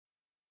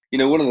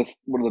one of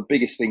the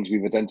biggest things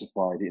we've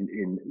identified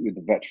in with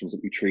the veterans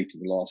that we treat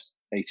in the last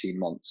 18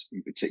 months,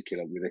 in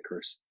particular with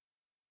Icarus,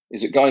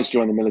 is that guys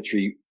join the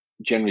military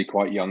generally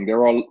quite young.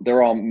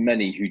 There are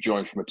many who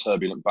join from a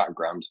turbulent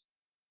background,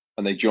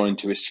 and they join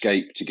to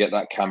escape, to get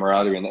that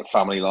camaraderie and that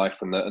family life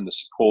and the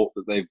support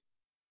that they've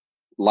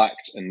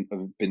lacked and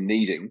have been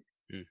needing.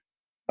 Mm.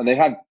 And they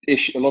had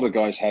a lot of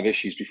guys have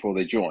issues before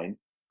they join,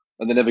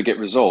 and they never get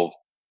resolved,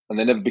 and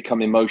they never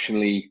become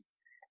emotionally.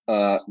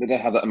 They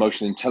don't have that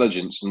emotional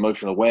intelligence and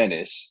emotional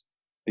awareness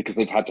because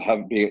they've had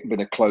to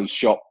been a closed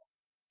shop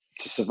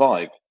to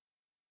survive.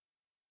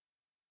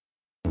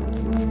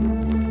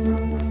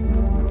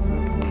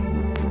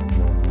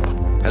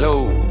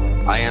 Hello,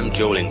 I am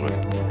Joel Ingram,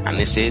 and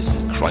this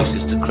is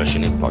Crisis to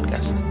Crushing It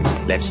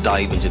podcast. Let's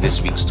dive into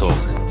this week's talk,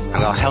 and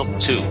I'll help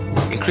to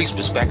increase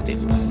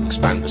perspective,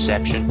 expand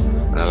perception,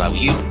 and allow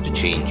you to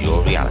change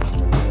your reality.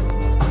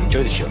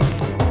 Enjoy the show.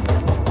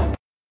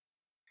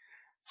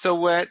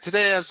 So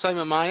today I have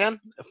Simon Maryan,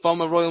 a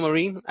former Royal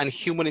Marine and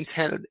human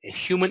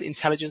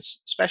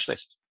intelligence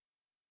specialist,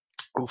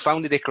 who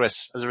founded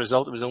Icarus as a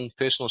result of his own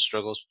personal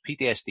struggles with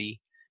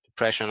PTSD,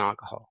 depression, and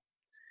alcohol.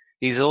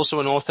 He's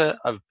also an author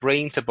of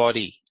Brain to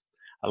Body,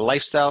 a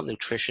lifestyle,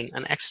 nutrition,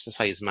 and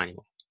exercise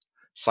manual.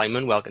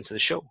 Simon, welcome to the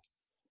show.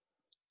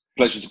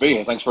 Pleasure to be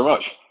here. Thanks very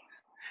much.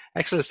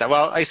 Excellent stuff.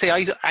 Well, I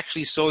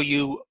actually saw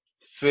you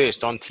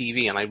first on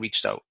TV, and I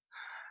reached out.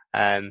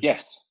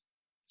 Yes.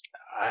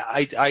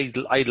 I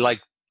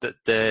like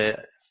the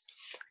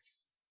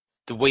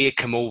way it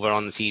came over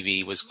on the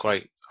TV was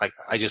quite like,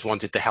 I just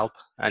wanted to help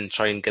and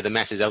try and get the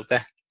message out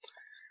there.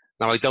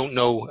 Now, I don't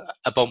know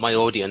about my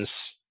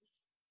audience,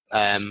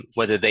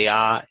 whether they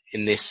are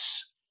in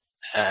this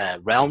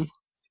realm,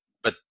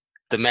 but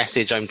the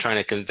message I'm trying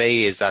to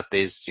convey is that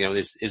there's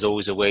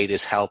always a way,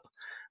 there's help,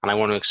 and I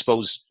want to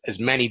expose as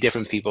many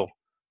different people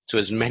to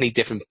as many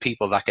different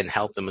people that can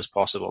help them as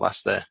possible.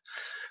 That's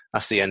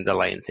the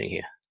underlying thing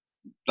here.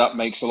 That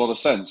makes a lot of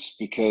sense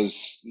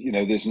because,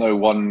 there's no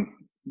one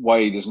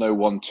way, there's no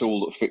one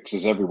tool that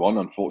fixes everyone.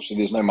 Unfortunately,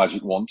 there's no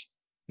magic wand.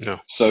 No.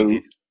 So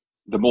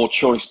the more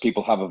choice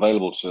people have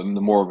available to them,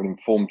 the more of an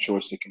informed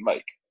choice they can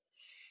make.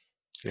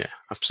 Yeah,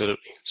 absolutely.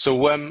 So,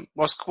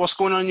 what's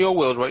going on in your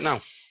world right now?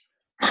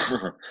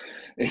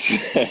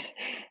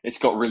 It's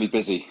got really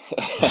busy.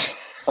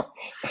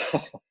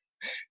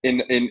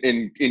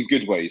 in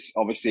good ways.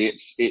 Obviously,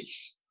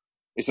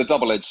 it's a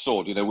double-edged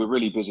sword. We're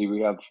really busy.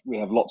 We have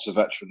lots of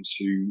veterans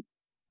who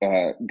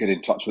get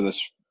in touch with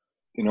us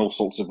in all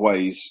sorts of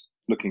ways,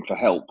 looking for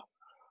help.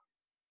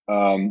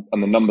 And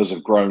the numbers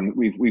have grown.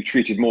 We've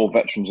treated more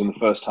veterans in the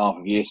first half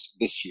of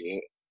this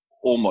year,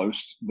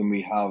 almost, than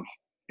we have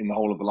in the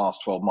whole of the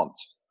last 12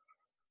 months.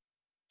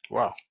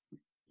 Wow.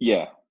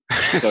 Yeah.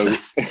 So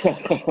that's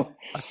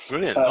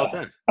brilliant. Well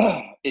done.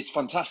 It's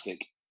fantastic.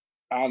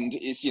 And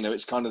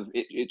it's kind of,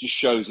 it just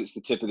shows it's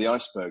the tip of the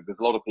iceberg. There's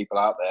a lot of people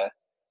out there.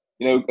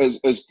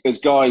 As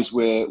guys,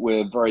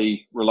 we're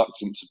very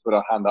reluctant to put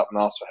our hand up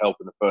and ask for help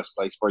in the first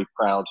place. Very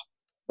proud,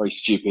 very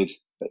stupid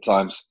at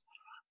times.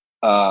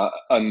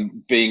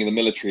 And being in the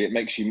military, it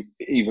makes you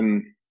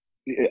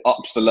it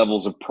ups the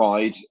levels of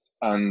pride,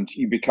 and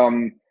you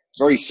become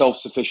very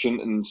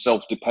self-sufficient and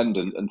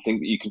self-dependent and think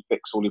that you can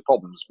fix all your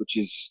problems, which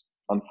is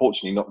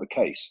unfortunately not the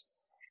case.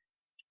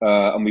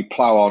 And we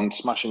plow on,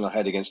 smashing our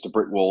head against a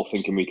brick wall,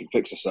 thinking we can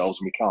fix ourselves,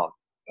 and we can't.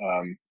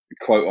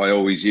 The quote I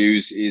always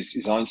use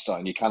is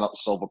Einstein: "You cannot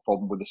solve a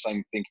problem with the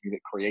same thinking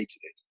that created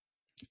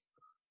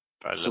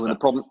it." So when the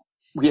problem,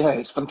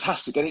 it's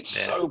fantastic, and it's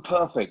so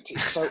perfect.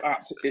 It's so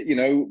apt.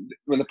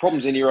 When the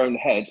problem's in your own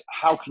head,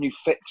 how can you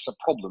fix a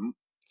problem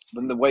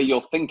when the way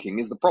you're thinking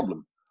is the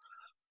problem?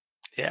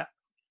 Yeah,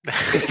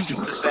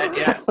 100%.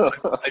 Yeah,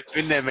 I've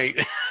been there,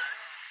 mate.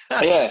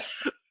 Yeah.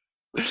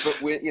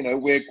 But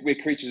we're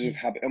creatures of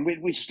habit, and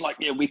we're just like,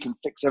 we can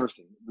fix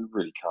everything. We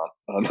really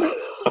can't.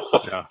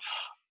 No.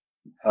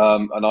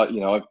 And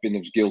I've been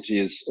as guilty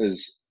as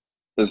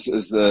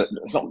it's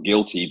not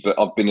guilty, but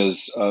I've been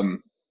as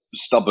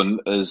stubborn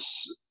as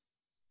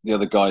the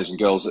other guys and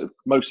girls,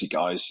 mostly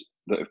guys,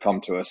 that have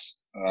come to us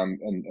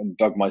and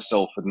dug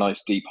myself a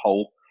nice deep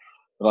hole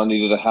that I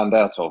needed a hand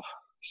out of.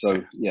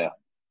 So yeah.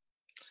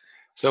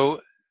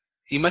 So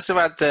you must have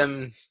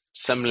had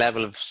some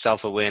level of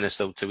self-awareness,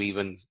 though, to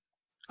even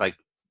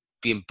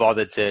being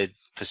bothered to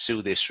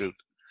pursue this route.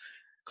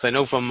 Because I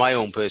know from my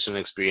own personal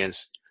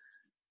experience,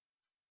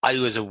 I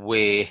was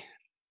aware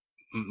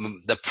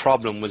the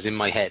problem was in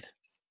my head.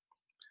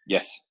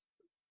 Yes.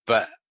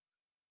 But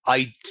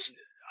I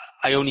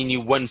only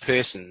knew one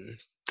person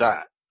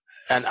that,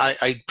 and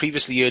I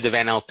previously heard of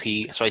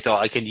NLP, so I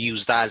thought I could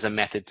use that as a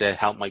method to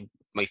help my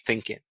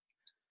thinking.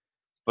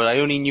 But I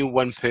only knew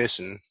one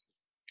person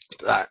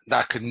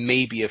that could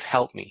maybe have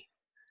helped me.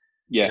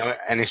 Yeah.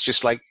 And it's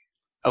just like,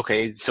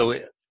 okay, so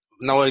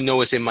now I know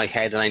it's in my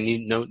head, and I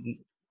know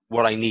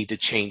what I need to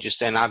change. Just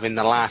then having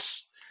the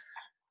last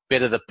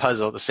bit of the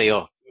puzzle to say,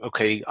 oh,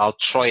 okay, I'll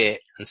try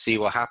it and see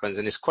what happens.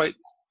 And it's quite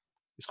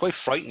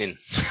frightening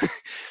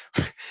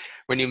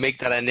when you make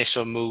that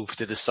initial move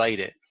to decide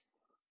it.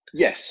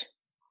 Yes.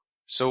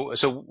 So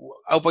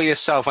how about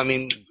yourself? I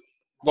mean,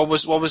 what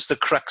was the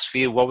crux for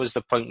you? What was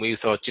the point where you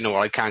thought, you know,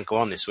 I can't go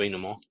on this way no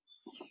more?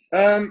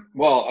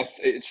 Well,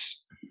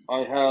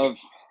 I have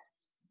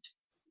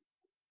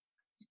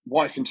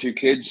wife and two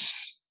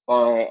kids.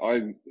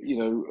 Well,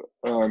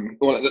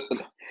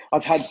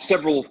 I've had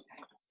several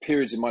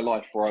periods in my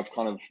life where I've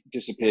kind of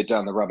disappeared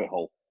down the rabbit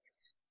hole.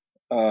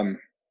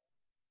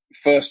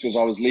 First was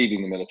I was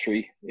leaving the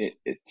military. There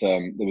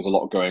was a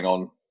lot going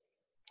on.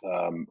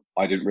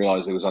 I didn't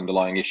realize there was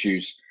underlying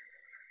issues.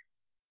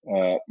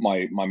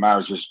 My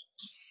marriage was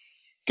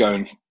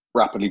going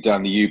rapidly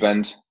down the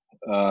U-bend.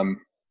 I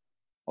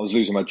was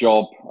losing my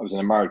job. I was in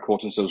a married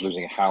quarter, so I was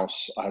losing a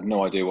house. I had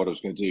no idea what I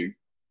was going to do.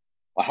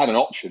 I had an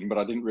option, but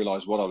I didn't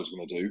realize what I was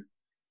going to do.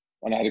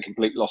 And I had a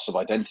complete loss of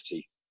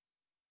identity.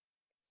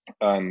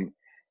 In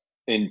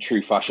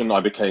true fashion,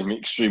 I became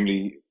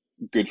extremely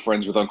good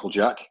friends with Uncle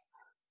Jack.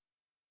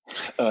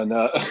 And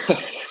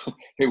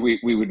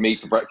we would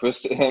meet for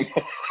breakfast. I've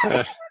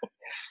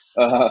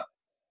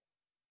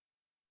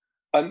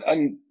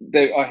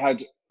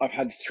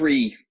had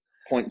 3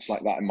 points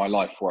like that in my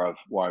life where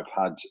I've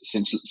had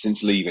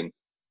since leaving,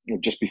 you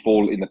know, just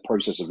before, in the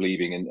process of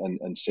leaving,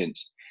 and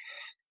since.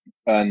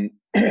 And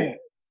the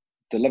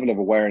level of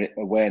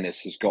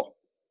awareness has got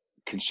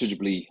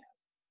considerably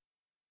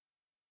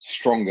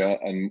stronger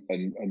and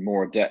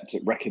more adept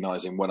at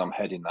recognizing when I'm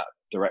heading that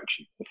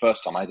direction. The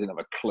first time I didn't have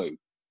a clue.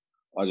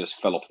 I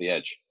just fell off the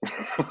edge.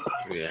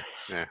 Yeah.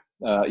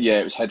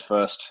 It was head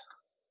first.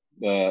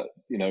 You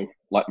know,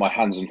 like my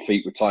hands and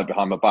feet were tied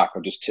behind my back.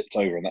 I just tipped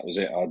over and that was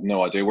it. I had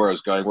no idea where I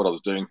was going, what I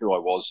was doing, who I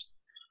was.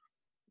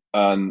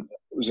 And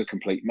it was a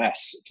complete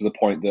mess, to the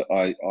point that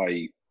I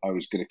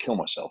was going to kill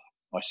myself.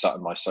 I sat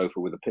on my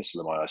sofa with a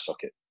pistol in my eye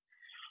socket.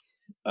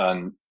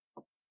 And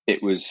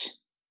it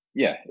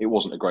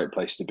wasn't a great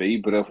place to be.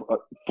 But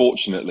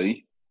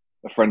fortunately,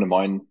 a friend of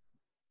mine,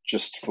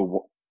 just for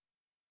what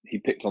he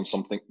picked up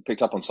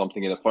on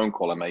something in a phone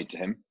call I made to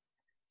him,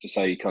 to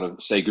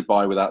say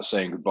goodbye without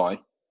saying goodbye.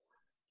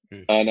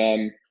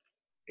 And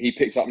he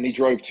picked up and he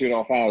drove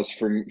 2.5 hours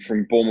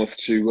from Bournemouth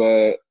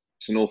to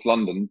North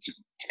London to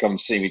come and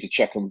see me, to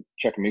check on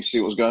me, see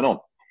what was going on.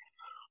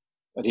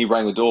 And he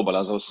rang the doorbell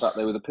as I was sat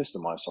there with a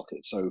pistol in my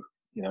socket. So,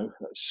 you know,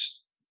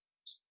 that's...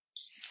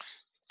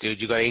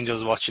 Dude, you got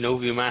angels watching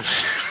over you, man.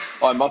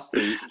 I must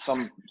do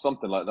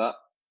something like that.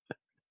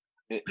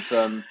 It's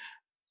And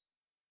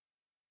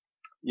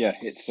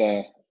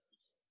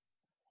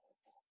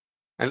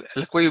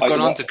look where you've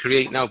gone on to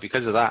create now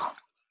because of that.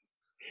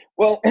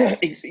 Well,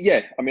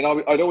 yeah. I mean,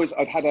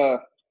 I'd had a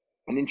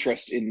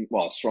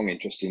strong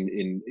interest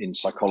in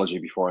psychology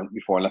before I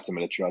left the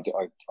military. I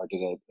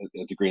did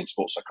a degree in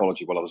sports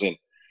psychology while I was in,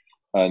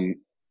 and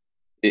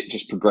it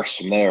just progressed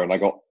from there. And I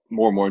got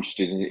more and more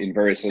interested in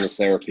various other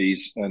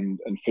therapies and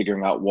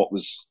figuring out what were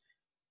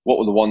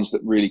the ones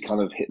that really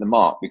kind of hit the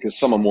mark, because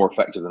some are more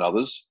effective than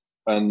others.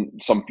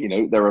 And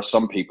there are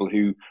some people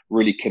who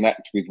really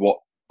connect with what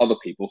other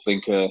people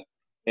think are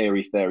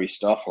airy-fairy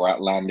stuff or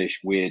outlandish,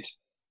 weird,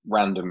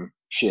 random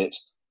shit.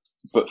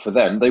 But for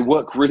them, they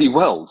work really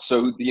well.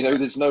 So, you know,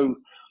 there's no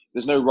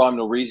rhyme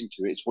or reason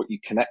to it. It's what you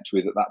connect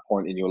with at that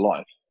point in your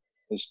life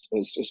as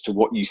to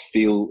what you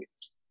feel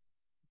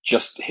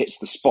just hits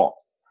the spot.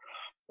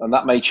 And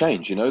that may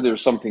change. You know, there are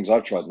some things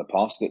I've tried in the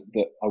past that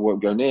I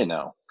won't go near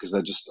now, because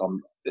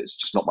it's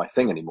just not my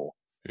thing anymore.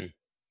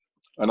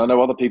 And I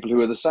know other people who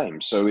are the same.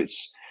 So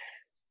it's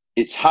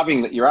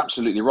having that. You're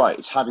absolutely right.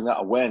 It's having that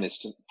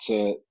awareness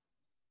to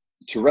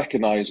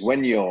recognize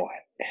when you're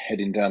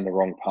heading down the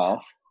wrong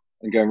path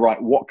and going,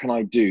 right, what can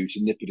I do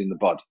to nip it in the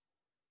bud?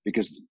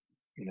 Because,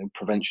 you know,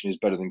 prevention is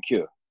better than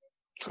cure.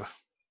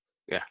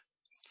 Yeah.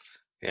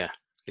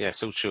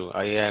 So true.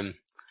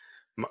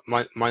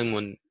 Mine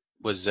one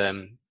was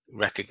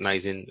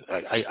recognizing.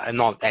 I'm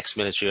not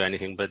ex-military or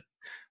anything, but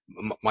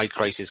my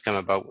crisis came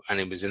about, and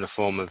it was in the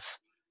form of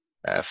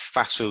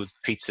fast food,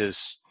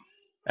 pizzas,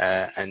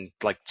 and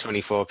like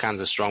 24 cans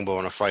of Strongbow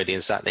on a Friday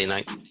and Saturday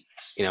night.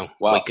 You know,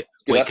 wow.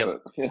 wake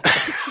up, you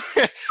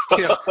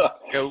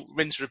know,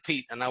 rinse,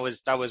 repeat, and that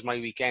was my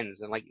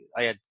weekends. And like,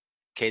 I had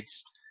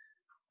kids,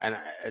 and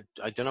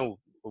I don't know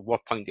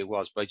what point it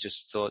was, but I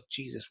just thought,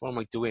 Jesus, what am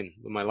I doing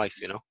with my life?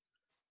 You know?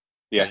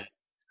 Yeah.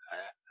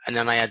 And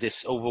then I had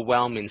this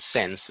overwhelming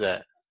sense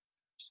that,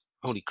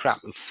 holy crap,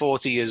 I'm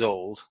 40 years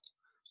old,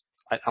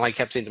 and I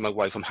kept saying to my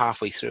wife, I'm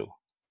halfway through,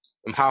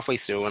 and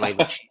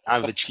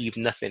I've achieved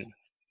nothing.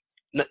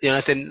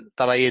 Nothing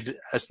that I had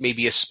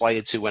maybe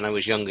aspired to when I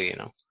was younger, you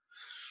know?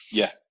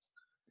 Yeah.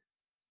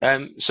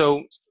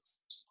 So,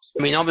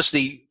 I mean,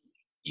 obviously,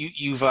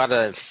 you've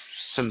had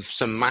some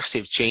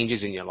massive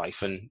changes in your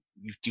life, and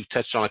you've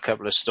touched on a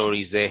couple of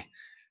stories there.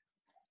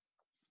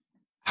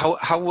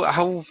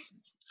 How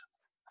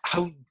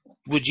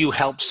would you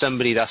help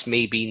somebody that's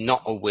maybe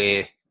not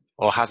aware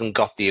or hasn't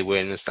got the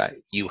awareness that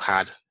you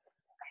had?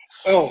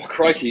 Oh,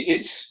 crikey.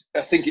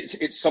 I think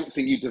it's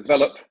something you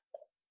develop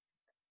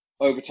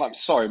over time.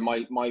 Sorry,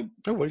 my No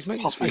worries,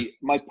 mate. It's fine.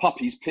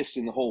 puppy's pissed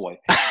in the hallway.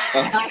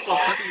 That's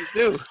what puppies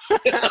do.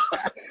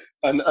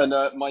 And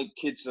my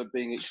kids are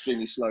being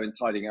extremely slow in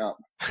tidying up.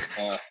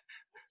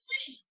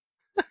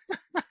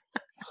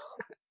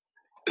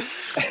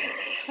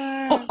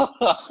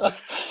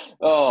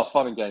 Oh,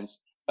 fun and games.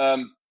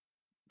 Can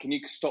you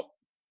stop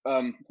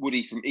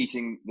Woody from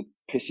eating the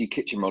pissy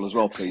kitchen roll as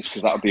well, please?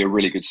 Because that would be a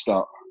really good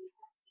start.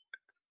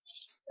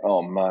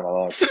 Oh man,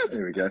 alive!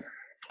 Here we go.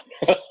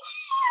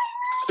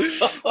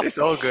 It's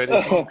all good.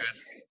 It's all good.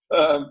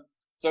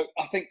 So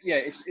I think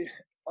I think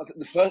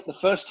the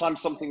first time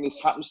something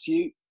this happens to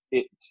you,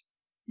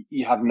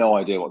 you have no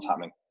idea what's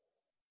happening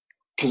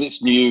because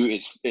it's new.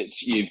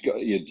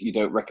 You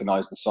don't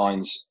recognise the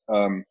signs.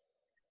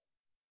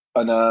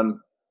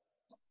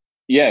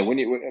 Yeah, when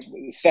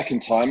the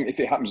second time, if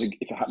it happens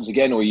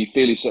again, or you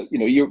feel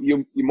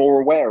you're more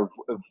aware of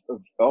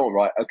oh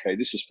right, okay,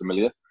 this is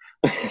familiar.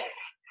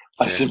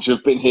 I seem to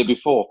have been here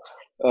before.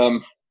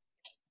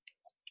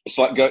 It's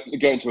like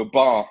going to a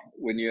bar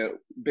when you're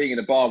being in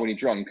a bar when you're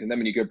drunk, and then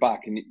when you go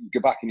back and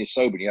you're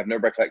sober and you have no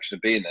recollection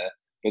of being there.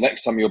 The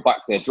next time you're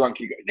back there drunk,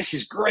 you go, "This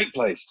is a great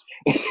place,"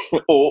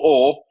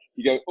 or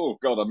you go, "Oh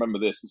God, I remember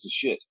this. This is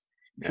shit."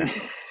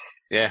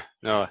 Yeah.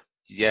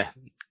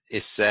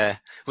 It's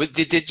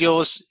did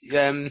yours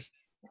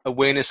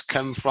awareness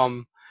come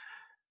from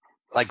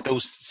like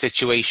those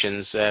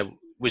situations?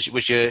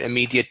 Was your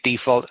immediate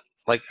default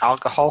like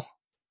alcohol?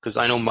 Because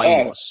I know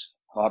mine was.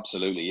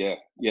 Absolutely, yeah.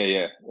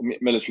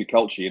 Military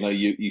culture,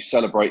 you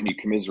celebrate and you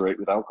commiserate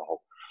with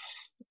alcohol.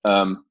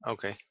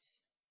 Okay.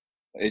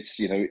 It's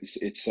the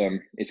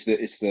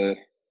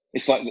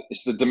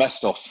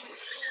domestos.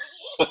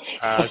 Okay.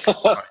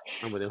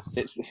 I'm with you.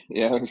 It's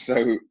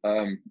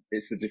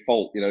the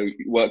default.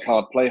 Work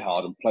hard, play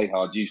hard, and play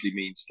hard usually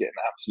means getting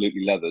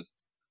absolutely leathered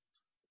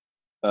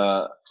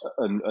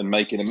and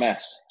making a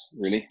mess.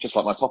 Really, just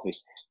like my puppy.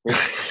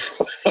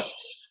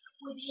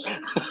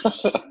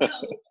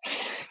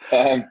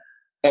 I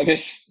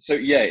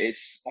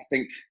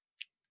think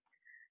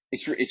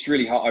it's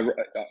really hard.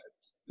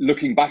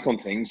 Looking back on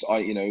things,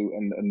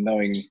 and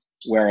knowing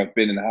where I've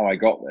been and how I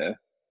got there,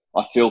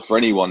 I feel for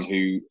anyone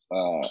who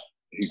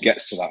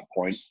gets to that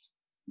point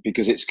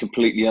because it's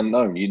completely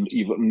unknown.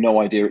 You've got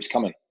no idea it's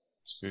coming,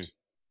 and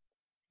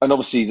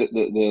obviously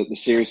the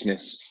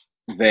seriousness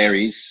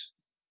varies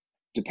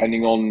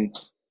depending on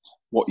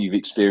what you've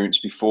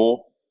experienced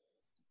before,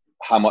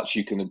 how much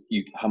you can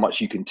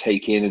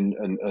take in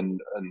and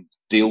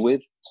deal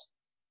with.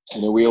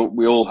 We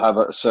all have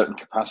a certain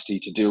capacity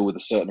to deal with a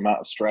certain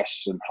amount of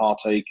stress and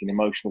heartache and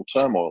emotional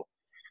turmoil,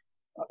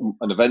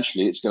 and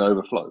eventually it's going to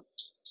overflow.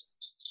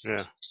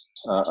 Yeah.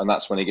 And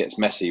that's when it gets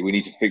messy. We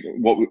need to figure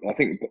I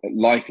think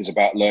life is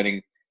about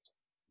learning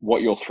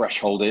what your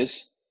threshold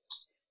is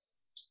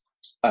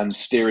and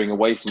steering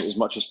away from it as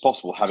much as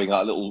possible, having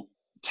that little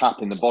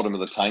tap in the bottom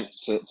of the tank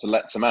to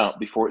let some out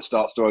before it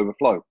starts to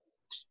overflow.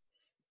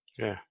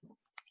 Yeah.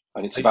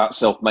 And it's about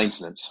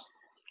self-maintenance.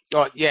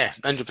 Oh yeah,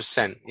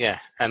 100%. Yeah,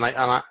 and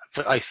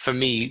for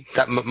me,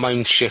 that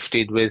mine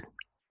shifted with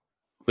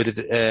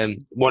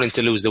wanting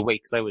to lose the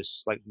weight because I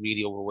was like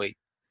really overweight,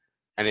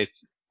 and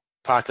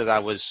part of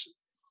that was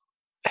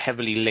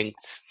heavily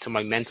linked to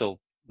my mental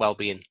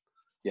well-being.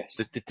 Yes,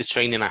 the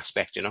training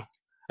aspect,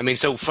 I mean,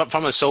 so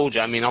from a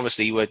soldier, I mean,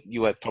 obviously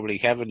you were probably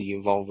heavily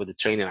involved with the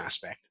training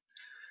aspect.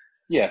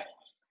 Yeah,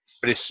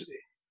 but it's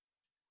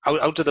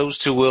out of those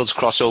two worlds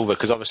cross over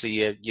because obviously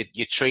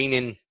you're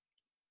training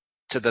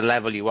to the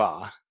level you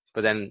are,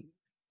 but then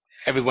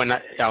everyone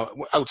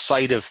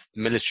outside of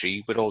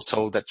military, we're all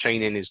told that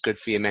training is good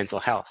for your mental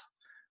health.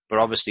 But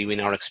obviously, we're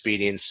not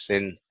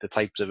experiencing the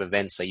types of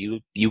events that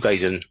you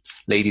guys and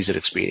ladies are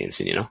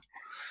experiencing,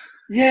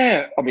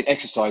 Yeah, I mean,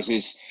 exercise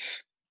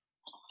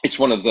it's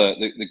one of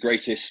the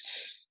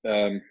greatest.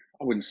 I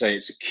wouldn't say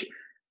is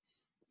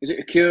it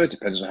a cure? It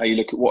depends on how you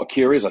look at what a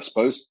cure is, I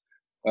suppose.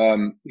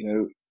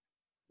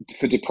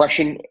 For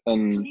depression,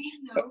 and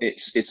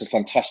it's a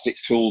fantastic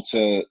tool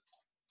to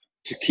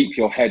keep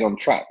your head on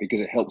track because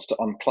it helps to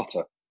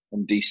unclutter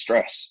and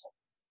de-stress.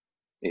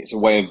 It's a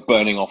way of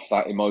burning off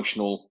that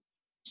emotional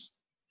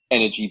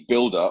energy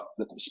build-up,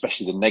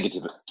 especially the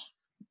negative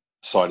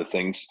side of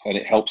things, and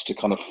it helps to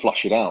kind of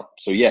flush it out.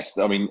 So yes,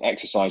 I mean,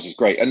 exercise is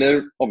great, and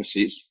there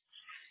obviously it's,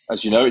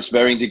 as you know, it's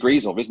varying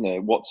degrees of, isn't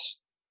it?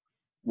 What's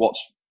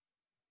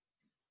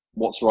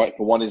right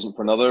for one isn't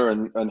for another,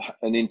 and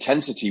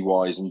intensity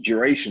wise and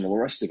duration, all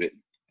the rest of it.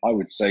 I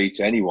would say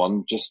to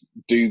anyone, just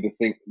do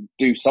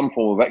some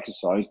form of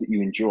exercise that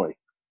you enjoy.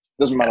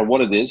 Doesn't matter what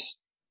it is.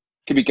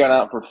 Could be going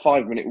out for a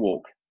 5-minute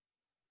walk.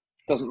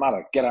 Doesn't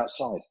matter. Get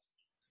outside.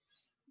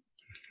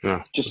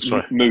 Yeah, just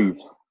move.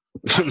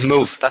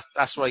 Move.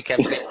 That's what I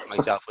kept saying to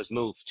myself was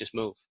move. Just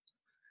move.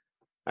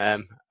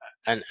 And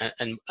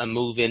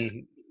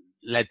moving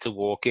led to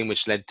walking,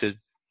 which led to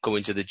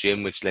going to the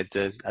gym, which led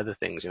to other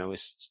things.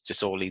 It's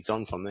just all leads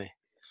on from there.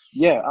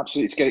 Yeah,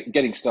 absolutely. It's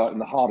getting started.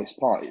 And the hardest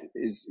part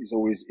is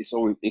always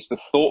the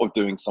thought of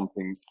doing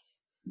something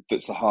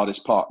that's the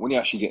hardest part. When you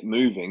actually get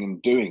moving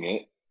and doing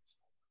it,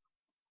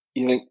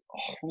 you think,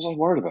 oh, what was I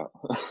worried about?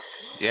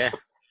 Yeah.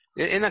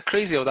 Isn't that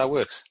crazy how that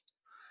works?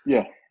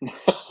 Yeah.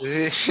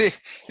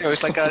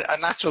 It's like a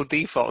natural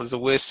default is the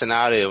worst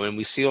scenario, and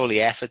we see all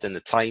the effort and the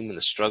time and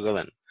the struggle,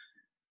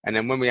 and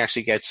then when we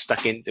actually get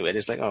stuck into it,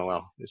 it's like, oh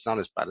well, it's not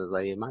as bad as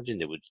I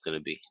imagined it was going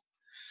to be.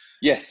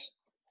 Yes.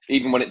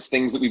 Even when it's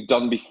things that we've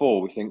done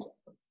before, we think,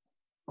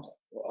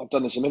 I've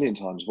done this a million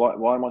times.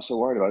 Why am I so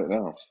worried about it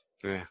now?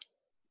 Yeah,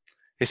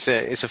 it's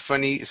a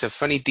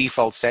funny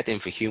default setting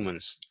for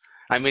humans.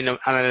 I mean, and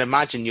I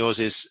imagine yours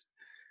is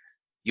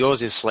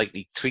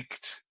slightly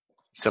tweaked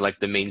to like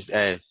the main,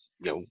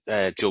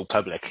 Joe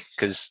Public,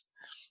 because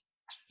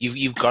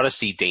you've got to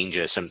see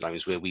danger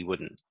sometimes where we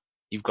wouldn't.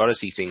 You've got to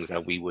see things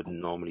that we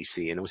wouldn't normally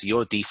see, and obviously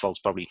your default's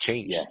probably Yeah.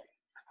 changed.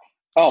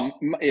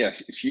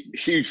 Yes,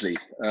 hugely.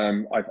 I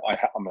mean,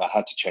 I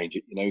had to change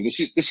it.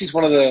 This is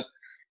one of the.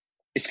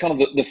 It's kind of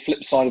the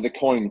flip side of the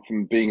coin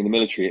from being in the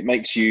military. It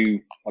makes you.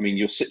 I mean,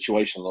 your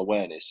situational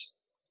awareness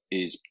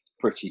is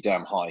pretty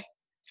damn high,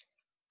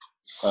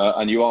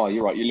 and you're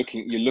right.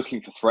 You're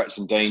looking for threats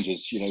and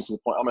dangers. To the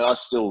point. I mean,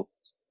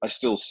 I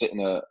still sit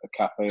in a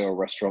cafe or a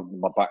restaurant with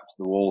my back to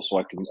the wall, so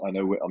I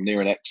know I'm near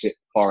an exit,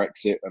 far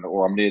exit,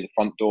 or I'm near the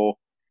front door.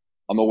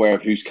 I'm aware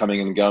of who's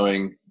coming and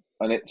going,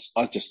 and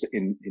I just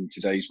in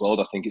today's world,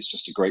 I think it's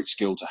just a great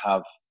skill to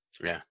have,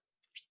 Yeah.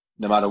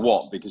 no matter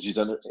what, because you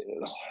don't.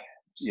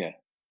 Yeah,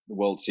 the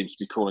world seems to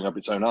be crawling up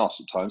its own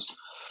arse at times.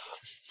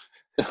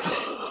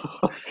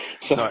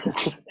 So No.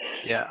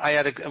 Yeah.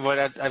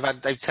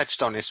 I've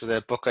touched on this with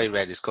a book I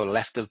read. It's called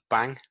Left of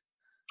Bang.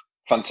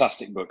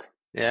 fantastic book.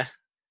 Yeah.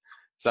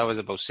 So that was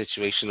about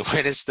situational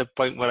awareness. The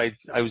point where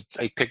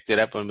I picked it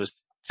up and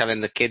was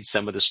telling the kids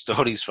some of the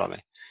stories from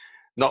it.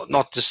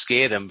 Not to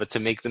scare them, but to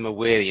make them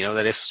aware,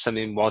 that if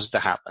something was to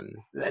happen,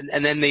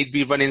 and then they'd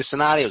be running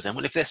scenarios. And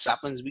well, if this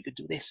happens, we could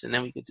do this, and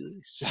then we could do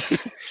this.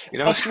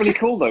 That's really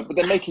cool though. But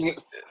they're making it.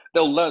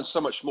 They'll learn so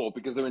much more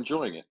because they're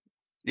enjoying it.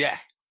 Yeah,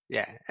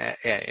 yeah.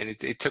 And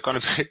it took on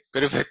a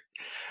bit of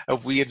a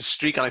weird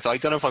streak. And I thought, I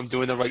don't know if I'm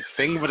doing the right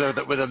thing with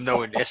them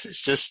knowing this.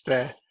 It's just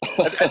at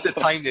the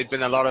time there'd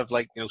been a lot of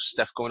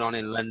stuff going on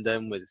in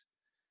London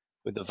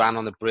with the van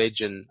on the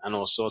bridge and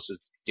all sorts of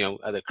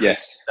other crazy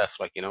Yes. stuff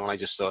and I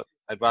just thought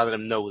I'd rather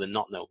them know than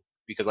not know,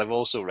 because I've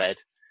also read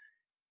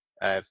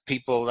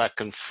people that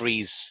can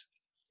freeze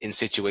in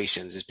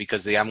situations is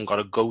because they haven't got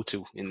a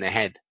go-to in their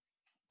head.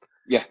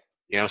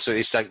 Yeah. So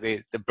it's like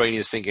the brain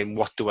is thinking,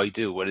 what do I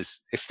do? Whereas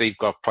if they've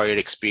got prior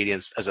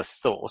experience as a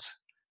thought,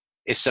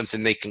 it's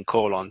something they can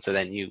call on to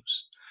then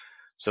use.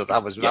 So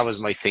that was Yes.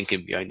 my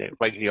thinking behind it,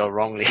 rightly or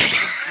wrongly.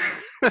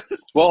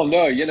 Well,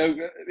 no,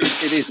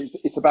 it is.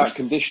 It's about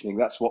conditioning.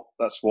 That's what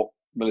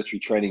military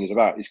training is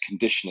about. Is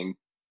conditioning,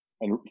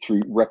 and through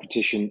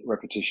repetition,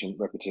 repetition,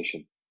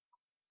 repetition.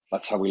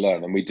 That's how we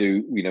learn, and we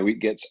do. It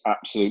gets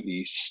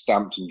absolutely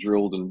stamped and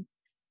drilled and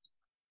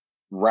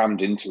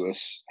rammed into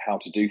us how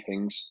to do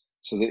things,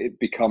 so that it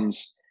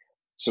becomes.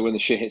 So when the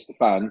shit hits the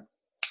fan,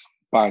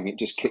 bang! It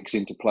just kicks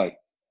into play.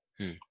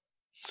 Hmm.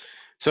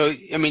 So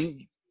I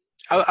mean,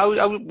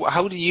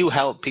 how do you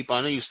help people?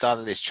 I know you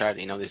started this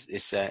charity,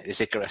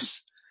 this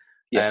Icarus.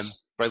 Yes.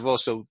 But I've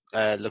also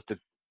looked at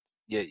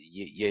your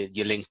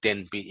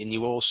LinkedIn, and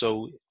you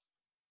also,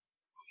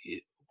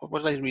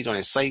 what did I read on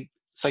it?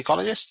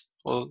 Psychologist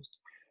or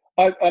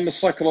I'm a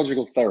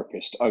psychological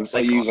therapist. I use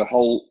a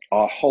psychologist?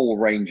 whole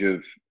range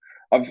of.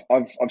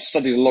 I've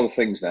studied a lot of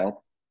things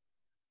now,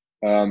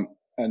 and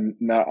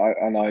now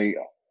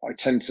I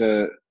tend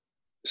to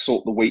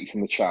sort the wheat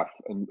from the chaff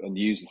and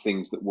use the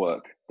things that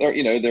work.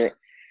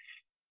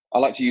 I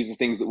like to use the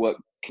things that work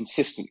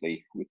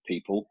consistently with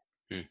people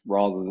Hmm.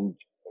 rather than,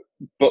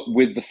 but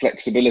with the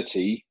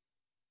flexibility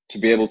to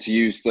be able to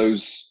use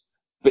those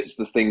bits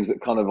of the things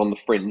that kind of on the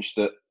fringe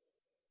that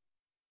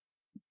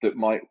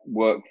might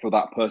work for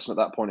that person at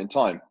that point in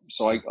time.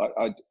 So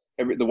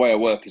the way I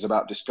work is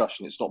about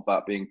discussion. It's not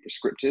about being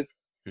prescriptive.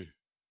 Hmm.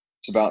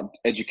 It's about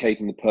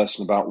educating the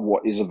person about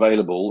what is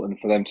available and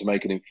for them to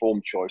make an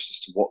informed choice as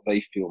to what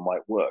they feel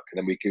might work. And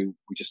then we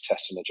just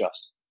test and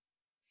adjust.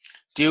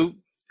 Do you,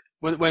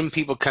 when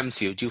people come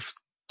to you, do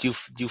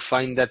you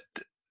find that?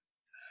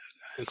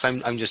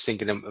 Cause I'm just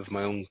thinking of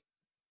my own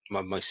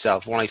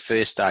myself. When I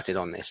first started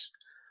on this,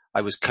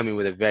 I was coming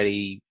with a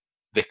very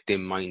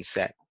victim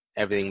mindset.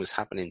 Everything was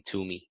happening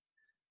to me.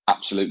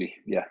 Absolutely.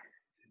 Yeah.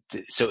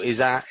 So is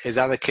that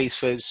the case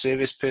for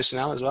service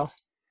personnel as well?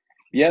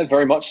 Yeah,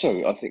 very much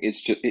so. I think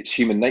it's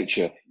human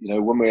nature.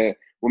 When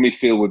we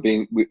feel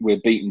we're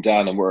beaten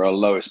down and we're at our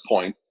lowest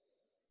point,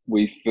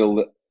 we feel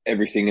that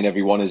everything and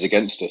everyone is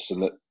against us,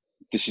 and that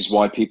this is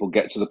why people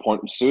get to the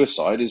point of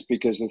suicide, is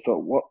because they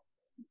thought, what,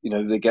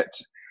 they get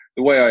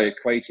the way I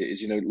equate it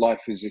is,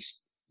 life is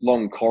this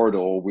long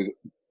corridor with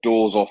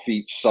doors off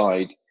each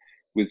side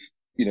with,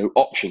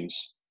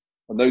 options,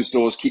 and those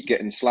doors keep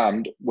getting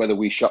slammed, whether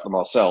we shut them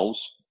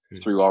ourselves Hmm.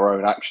 through our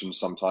own actions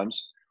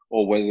sometimes,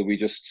 or whether we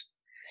just,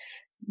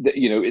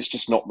 it's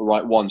just not the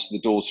right one, so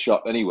the door's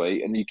shut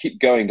anyway, and you keep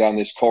going down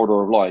this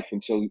corridor of life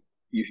until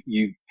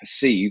you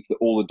perceive that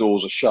all the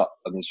doors are shut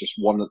and there's just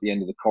one at the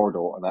end of the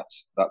corridor, and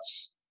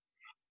that's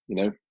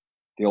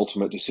the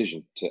ultimate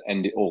decision to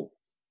end it all.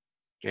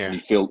 Yeah. And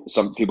you feel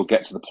some people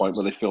get to the point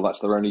where they feel that's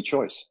their only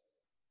choice.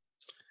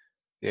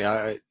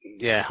 Yeah,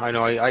 I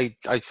know.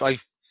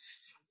 I've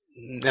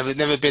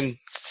never been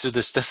through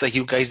the stuff that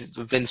you guys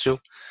have been through,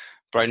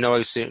 but I know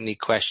I've certainly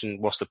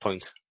questioned what's the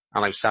point,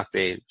 and I've sat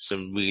there with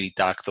some really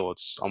dark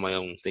thoughts on my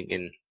own,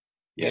 thinking,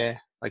 yeah,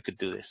 I could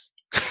do this.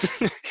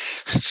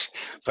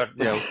 But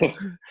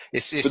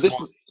it's But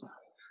not.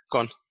 Go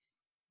on.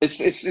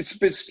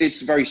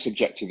 It's very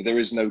subjective. There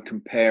is no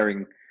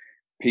comparing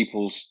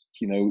people's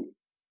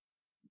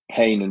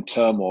pain and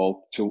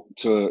turmoil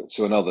to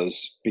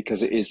another's,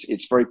 because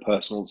it's very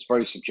personal, it's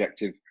very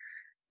subjective,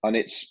 and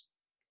it's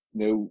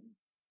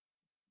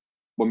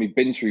when we've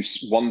been through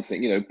one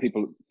thing,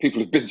 people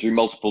have been through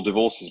multiple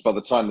divorces. By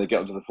the time they get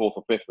onto the fourth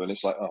or fifth one,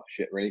 it's like, oh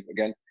shit, really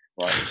again,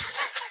 right?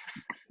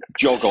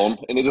 Jog on,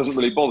 and it doesn't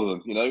really bother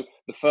them.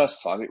 The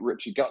first time it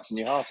rips your guts and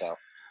your heart out,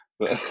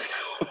 but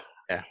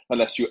yeah.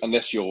 unless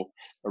you're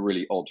a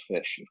really odd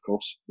fish, of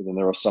course. But then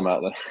there are some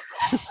out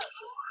there.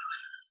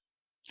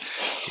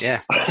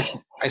 Yeah,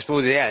 I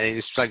suppose. Yeah,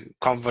 it's like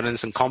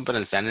confidence and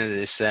competence. Then it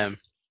is.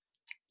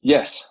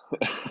 Yes.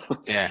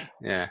 Yeah.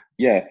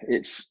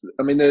 It's.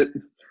 I mean,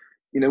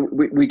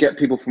 we get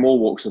people from all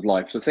walks of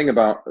life. So the thing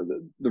about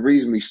the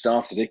reason we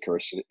started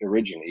Icarus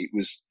originally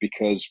was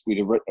because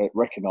we'd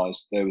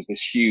recognised there was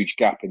this huge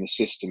gap in the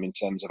system in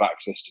terms of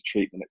access to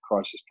treatment at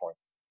crisis point.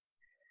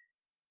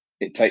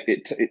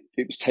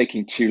 It was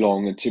taking too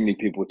long, and too many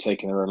people were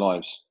taking their own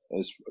lives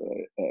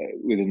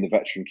within the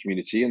veteran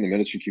community and the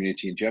military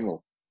community in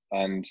general.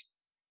 And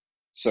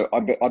so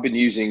I've been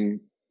using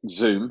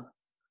Zoom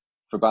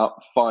for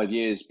about 5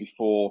 years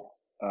before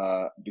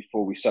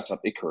we set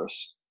up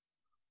Icarus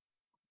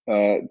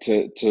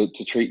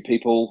to treat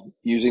people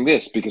using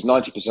this, because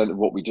 90% of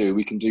what we do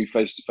we can do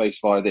face to face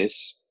via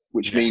this,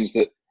 which means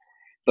that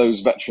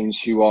those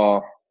veterans who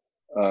are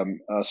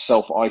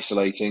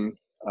self-isolating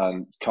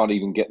and can't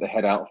even get their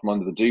head out from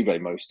under the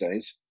duvet most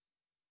days,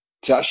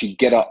 to actually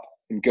get up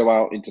and go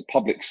out into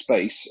public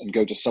space and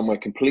go to somewhere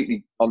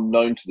completely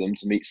unknown to them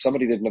to meet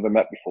somebody they've never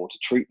met before to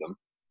treat them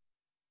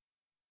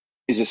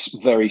is a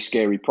very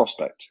scary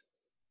prospect.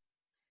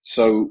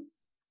 So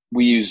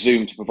we use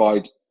Zoom to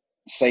provide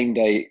same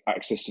day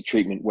access to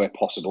treatment where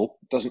possible.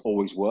 It doesn't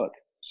always work.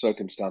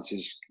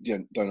 Circumstances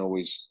don't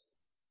always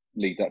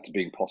lead that to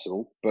being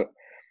possible, but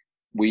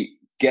we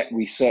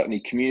certainly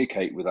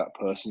communicate with that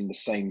person the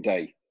same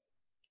day,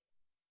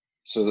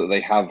 so that they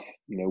have,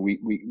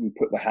 we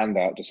put the hand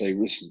out to say,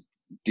 listen,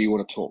 do you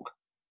want to talk?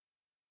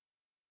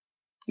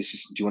 Do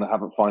you want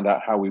to find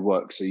out how we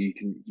work, so you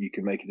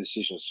can make a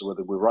decision as to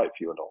whether we're right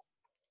for you or not?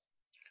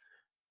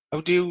 How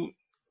do you?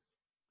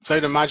 So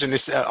I'd imagine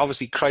this.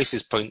 Obviously,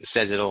 crisis point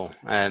says it all.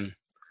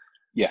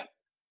 Yeah.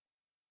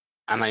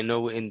 And I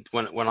know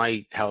when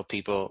I help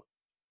people,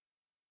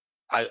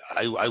 I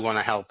want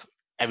to help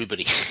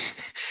everybody,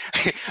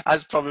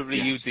 as probably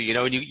you do.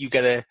 And you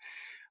get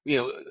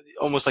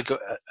almost like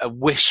a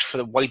wish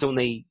for why don't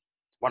they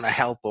want to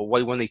help, or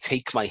why won't they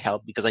take my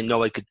help, because I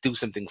know I could do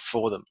something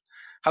for them.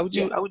 How would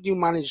you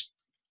manage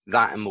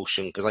that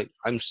emotion? Because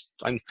I'm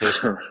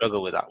personally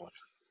struggle with that one.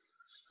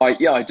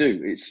 I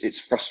do. It's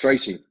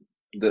frustrating.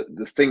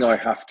 The thing I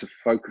have to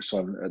focus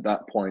on at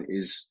that point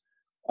is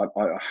I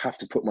have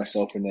to put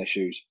myself in their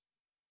shoes.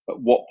 At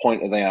what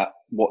point are they at?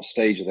 What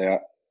stage are they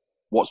at?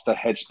 What's the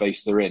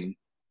headspace they're in?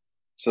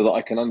 So that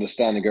I can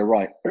understand and go,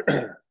 right.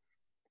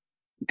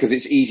 Because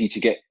it's easy to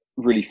get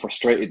really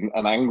frustrated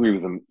and angry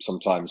with them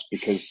sometimes,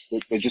 because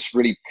they just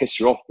really piss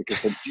you off,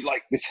 because they're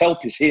like, this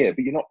help is here,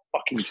 but you're not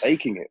fucking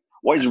taking it.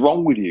 What is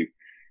wrong with you?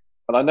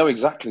 And I know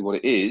exactly what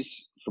it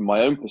is from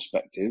my own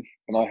perspective,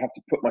 and I have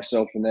to put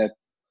myself in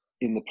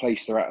the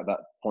place they're at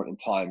that point in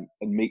time,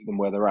 and meet them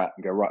where they're at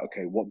and go, right,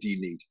 okay, what do you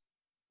need?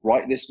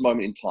 Right this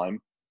moment in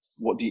time,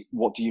 what do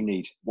you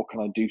need? What can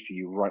I do for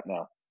you right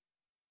now?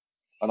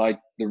 And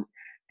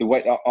the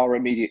way our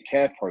immediate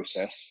care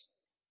process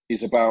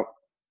is about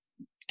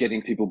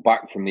getting people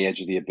back from the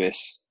edge of the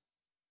abyss,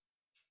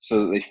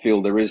 so that they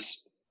feel there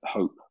is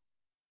hope.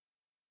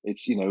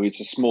 It's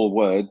a small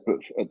word, but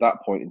at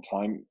that point in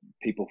time,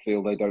 people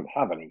feel they don't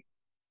have any.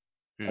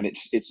 And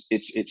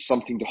it's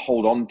something to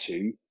hold on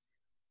to.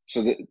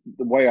 So that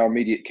the way our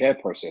immediate care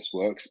process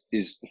works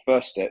is, the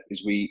first step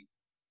is we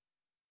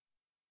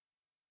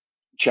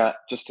chat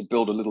just to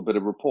build a little bit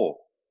of rapport,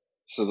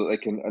 so that they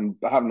can, and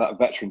having that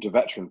veteran to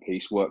veteran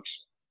piece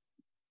works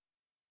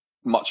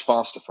much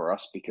faster for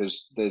us,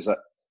 because there's that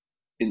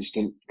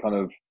instant kind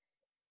of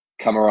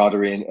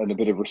camaraderie and a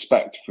bit of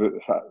respect for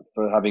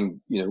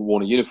having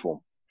worn a uniform.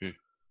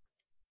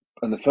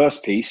 And the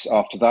first piece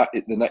after that,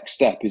 the next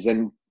step is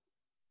then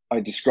I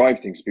describe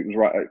things. Because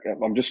right,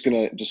 I'm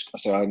going to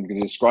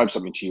describe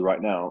something to you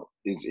right now,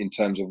 is in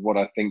terms of what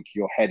I think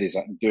your head is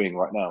doing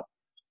right now.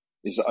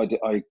 Is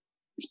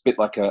it's a bit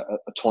like a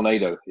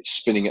tornado. It's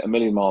spinning at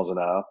 1,000,000 miles an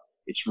hour.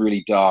 It's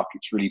really dark.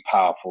 It's really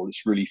powerful.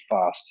 It's really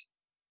fast.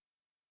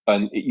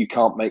 And you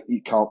don't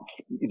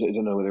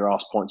know whether your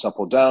ass points up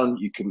or down.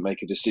 You can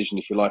make a decision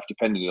if your life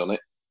depended on it,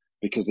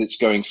 because it's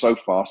going so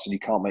fast and you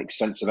can't make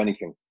sense of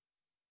anything.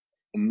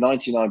 And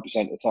 99%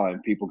 of the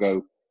time, people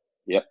go,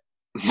 "Yep."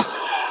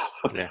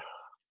 Yeah.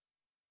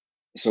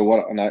 So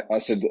what? And I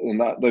said, and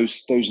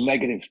those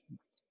negative,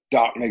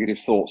 dark negative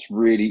thoughts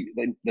really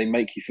they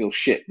make you feel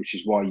shit, which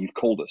is why you've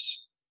called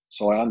us.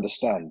 So I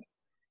understand.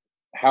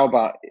 How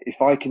about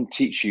if I can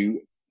teach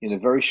you in a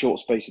very short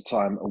space of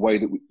time a way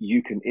that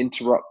you can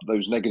interrupt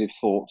those negative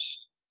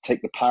thoughts,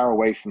 take the power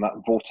away from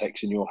that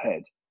vortex in your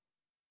head,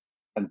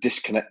 and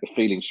disconnect the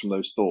feelings from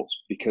those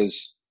thoughts?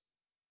 Because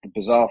the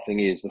bizarre thing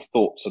is, the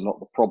thoughts are not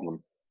the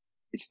problem.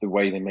 It's the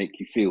way they make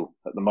you feel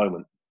at the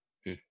moment.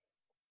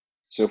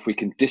 So if we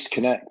can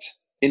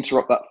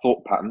interrupt that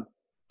thought pattern,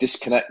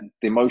 disconnect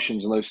the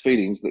emotions and those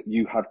feelings that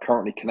you have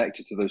currently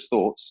connected to those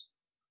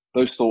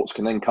thoughts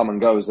can then come and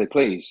go as they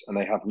please, and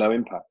they have no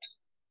impact.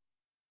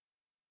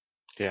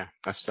 Yeah,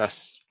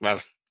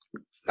 well,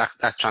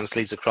 that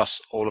translates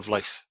across all of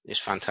life. It's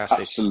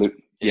fantastic.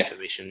 Absolutely.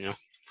 Information, you know.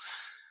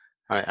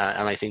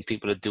 And I think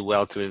people would do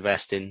well to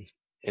invest in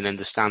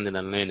understanding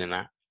and learning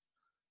that,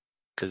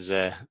 because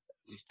that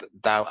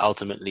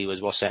ultimately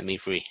was what set me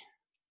free.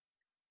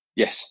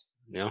 Yes.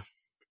 You know.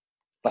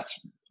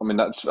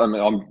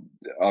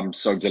 I'm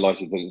so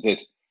delighted that it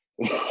did.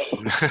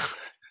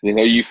 You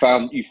know, you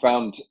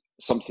found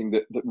something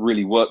that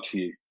really worked for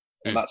you,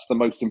 and that's the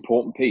most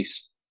important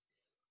piece.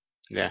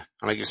 Yeah,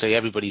 and like you say,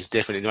 everybody's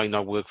different. It might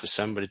not work for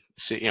somebody.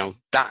 So, you know,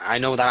 that I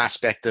know that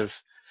aspect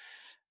of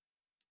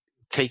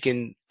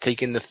taking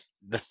the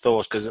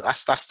thought, because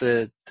that's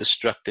the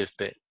destructive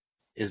bit,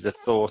 is the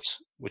thought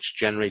which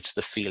generates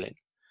the feeling.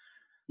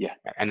 Yeah,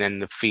 and then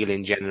the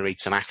feeling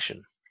generates an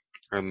action.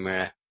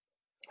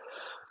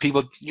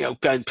 People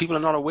are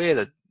not aware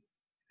that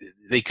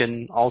they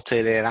can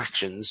alter their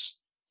actions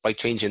by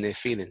changing their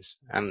feelings,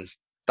 and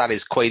that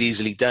is quite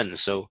easily done.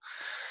 So,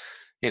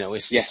 you know,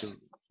 it's a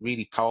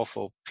really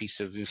powerful piece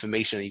of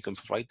information that you can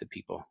provide to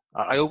people.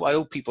 I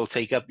hope people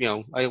take up, you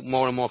know, I hope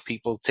more and more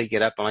people take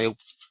it up, and I hope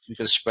you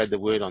can spread the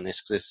word on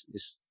this, because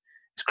it's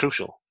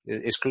crucial.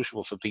 It's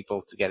crucial for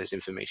people to get this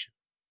information.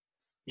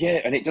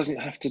 Yeah, and it doesn't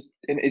have to.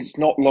 It's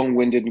not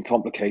long-winded and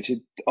complicated.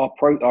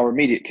 Our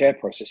immediate care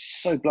process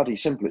is so bloody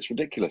simple. It's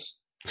ridiculous.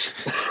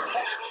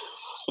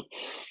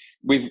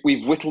 We've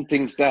whittled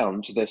things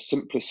down to their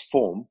simplest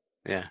form.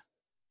 Yeah,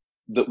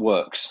 that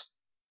works.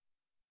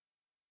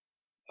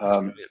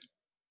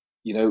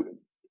 You know,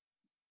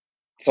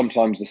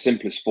 sometimes the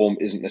simplest form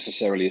isn't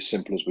necessarily as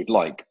simple as we'd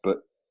like,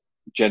 but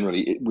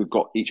generally we've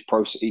got each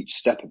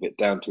step of it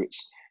down to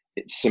its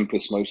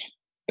simplest, most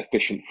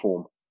efficient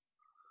form.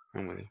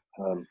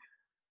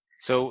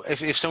 So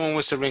if someone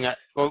was to ring,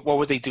 what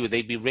would they do? Would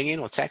they be ringing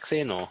or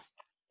texting, or?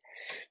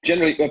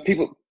 Generally,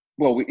 people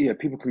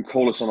can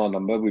call us on our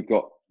number. We've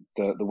got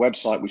the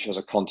website, which has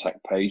a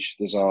contact page.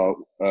 There's our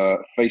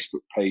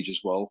Facebook page as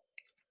well,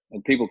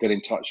 and people get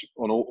in touch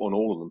on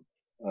all of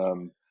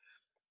them.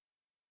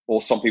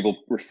 Or some people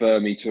refer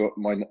me to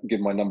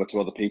give my number to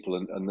other people,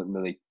 and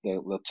then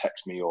they'll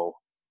text me or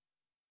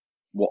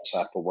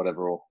WhatsApp or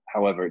whatever, or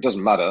however. It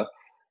doesn't matter.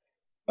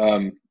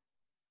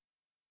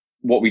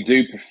 What we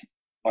do,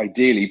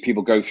 ideally,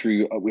 people go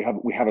through. We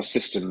have a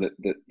system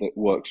that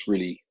works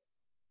really,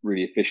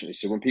 really efficiently.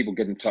 So when people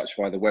get in touch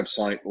via the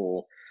website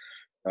or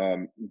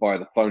via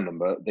the phone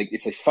number,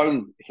 if they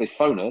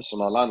phone us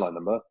on our landline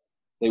number,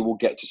 they will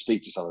get to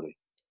speak to somebody.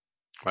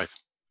 Right.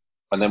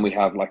 And then we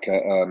have like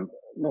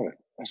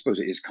I suppose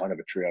it is kind of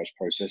a triage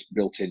process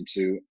built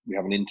into. We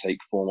have an intake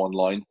form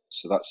online,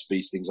 so that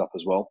speeds things up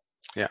as well.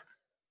 Yeah.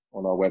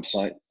 On our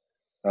website,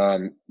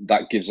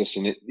 that gives us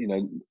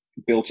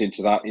built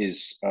into that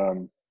is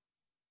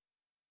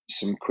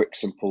some quick,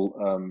 simple,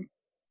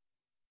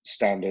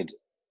 standard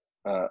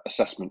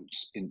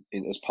assessments in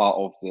as part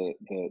of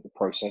the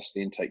process,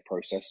 the intake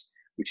process,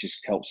 which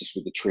helps us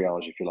with the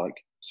triage, if you like,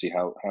 see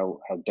how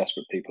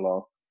desperate people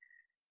are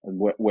and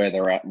where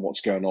they're at and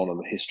what's going on in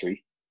the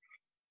history.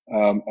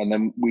 And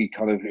then we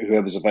kind of,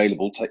 whoever's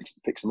available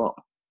picks them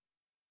up.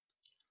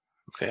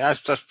 Okay,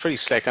 that's pretty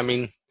slick. I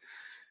mean,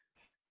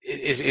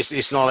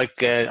 it's not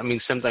like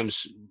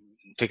sometimes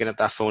picking up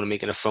that phone and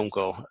making a phone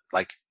call,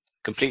 like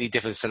completely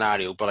different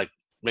scenario, but like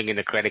ringing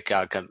a credit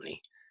card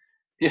company,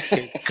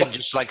 can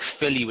just like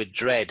fill you with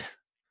dread.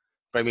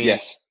 But I mean,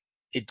 yes,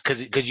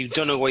 because you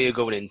don't know where you're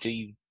going into,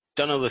 you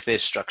don't know the fare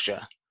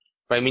structure.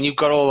 But I mean, you've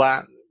got all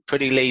that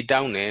pretty laid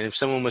down there. And if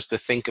someone was to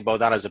think about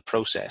that as a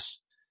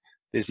process,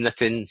 there's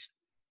nothing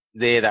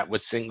there that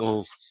would think,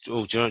 do you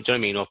know what I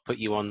mean, or put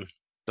you on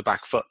the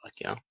back foot, like,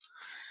 you know.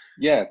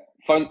 Yeah,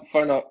 phone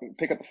up,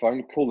 pick up the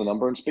phone, call the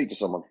number, and speak to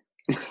someone.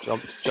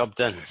 Job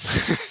done.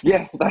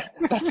 Yeah,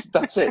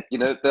 that's it. You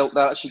know, they'll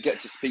actually get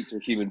to speak to a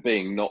human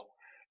being, not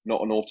an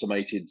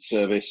automated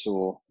service,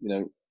 or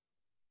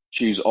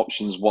choose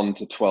options 1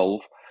 to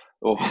 12.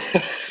 Or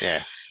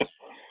yeah.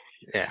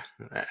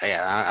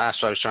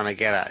 That's what I was trying to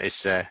get at.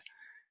 It's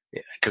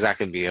because that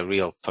can be a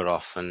real put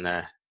off, and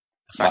the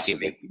fact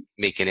that you're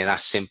making it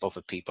that simple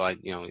for people,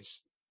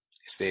 it's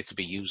there to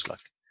be used. Like,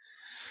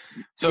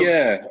 so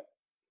yeah.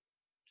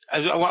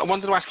 I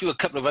wanted to ask you a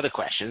couple of other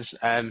questions.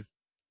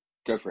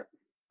 Go for it.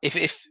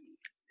 If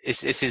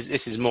this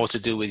is more to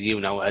do with you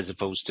now as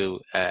opposed to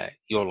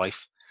your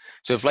life.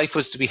 So if life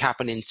was to be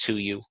happening to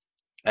you,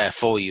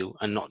 for you,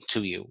 and not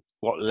to you,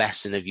 what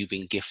lesson have you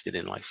been gifted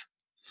in life?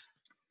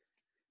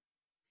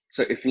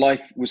 So if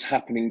life was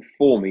happening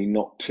for me,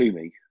 not to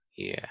me,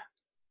 Yeah.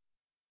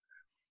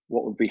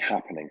 what would be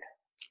happening?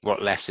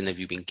 What lesson have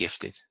you been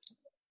gifted?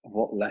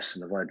 What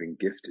lesson have I been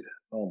gifted?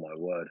 Oh my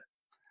word.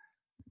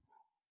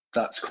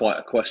 That's quite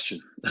a question.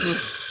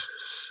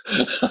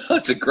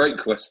 That's a great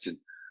question.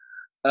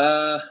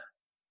 There's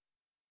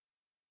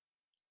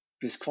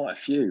quite a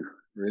few,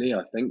 really,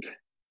 I think.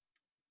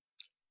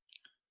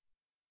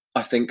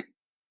 I think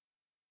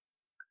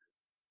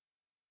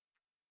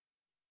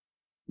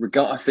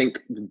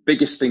the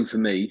biggest thing for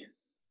me,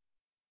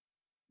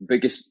 the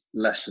biggest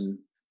lesson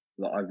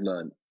that I've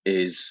learned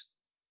is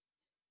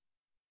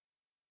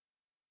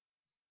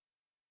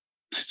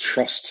to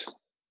trust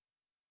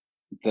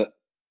that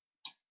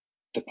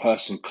the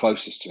person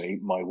closest to me,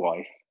 my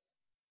wife,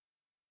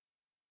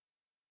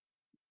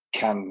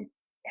 can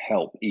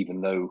help,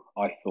 even though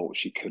I thought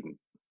she couldn't.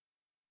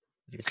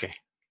 Okay.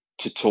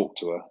 To talk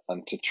to her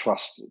and to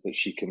trust that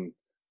she can,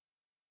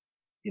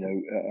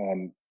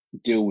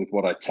 deal with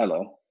what I tell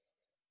her,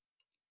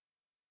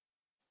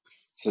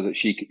 so that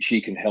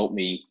she can help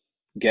me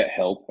get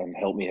help and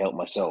help me help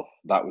myself.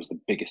 That was the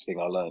biggest thing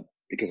I learned,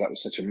 because that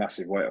was such a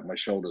massive weight off my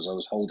shoulders. I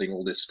was holding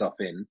all this stuff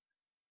in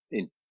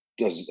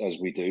as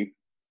we do.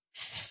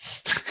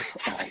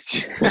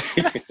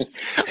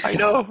 I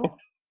know.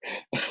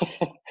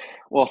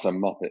 What a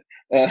muppet.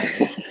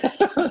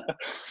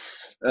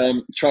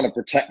 Trying to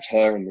protect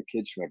her and the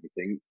kids from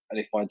everything. And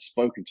if I'd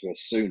spoken to her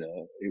sooner,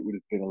 it would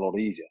have been a lot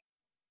easier.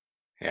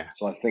 Yeah.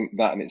 So I think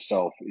that in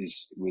itself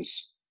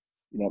was,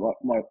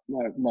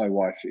 my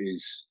wife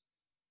is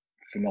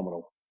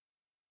phenomenal,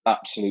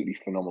 absolutely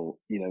phenomenal.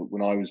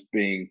 When I was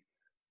being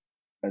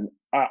an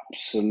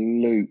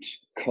absolute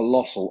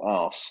colossal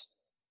ass,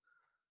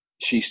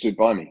 she stood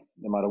by me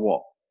no matter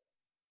what.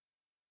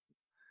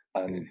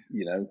 And,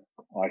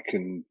 I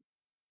can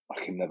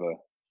never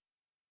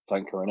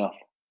thank her enough.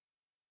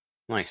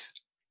 Nice.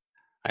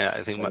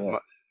 I think,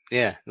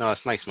 yeah. No,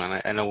 it's nice,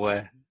 man. I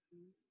know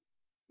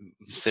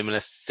similar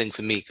thing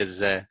for me,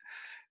 because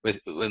with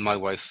my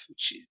wife,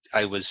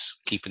 I was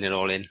keeping it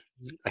all in,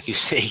 like you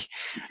say,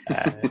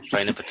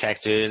 trying to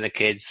protect her and the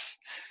kids,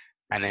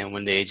 and then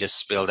when they just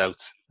spilled out,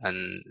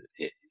 and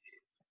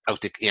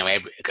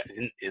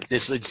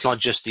it's not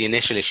just the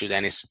initial issue.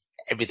 Then it's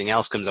everything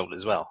else comes out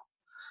as well.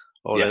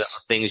 All the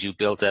things you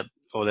built up,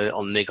 all the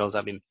little niggles that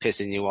have been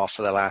pissing you off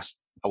for the last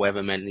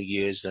however many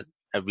years that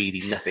are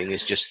really nothing.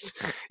 It's just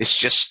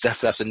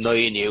stuff that's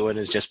annoying you, and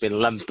it's just been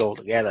lumped all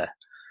together.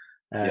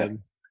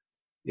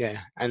 Yeah,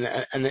 and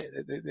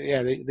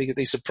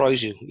they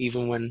surprise you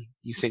even when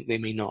you think they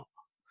may not.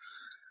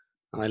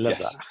 And I love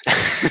that.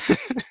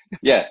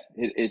 Yeah,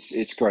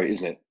 it's great,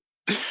 isn't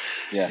it?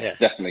 Yeah,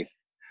 definitely.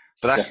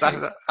 But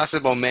that's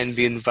about men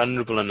being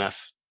vulnerable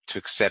enough to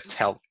accept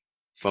help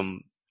from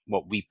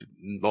what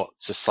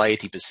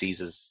society perceives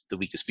as the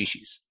weaker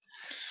species.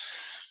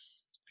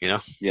 Yeah,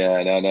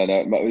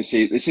 no.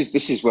 See, this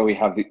is where we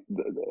have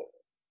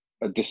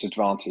a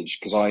disadvantage,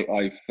 because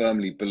I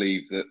firmly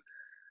believe that.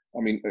 I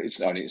mean, it's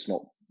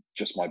not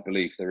just my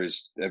belief. There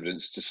is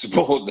evidence to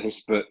support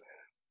this, but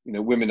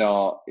women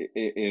are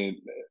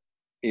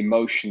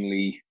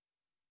emotionally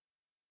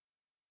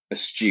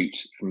astute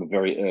from a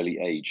very early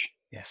age.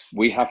 Yes,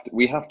 we have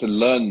to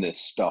learn this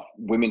stuff.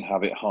 Women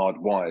have it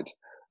hardwired,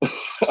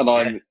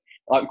 and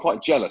I'm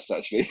quite jealous,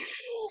 actually.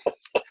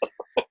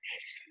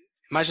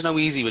 Imagine how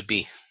easy it would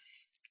be.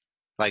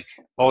 Like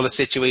all the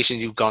situations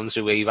you've gone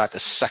through where you've had to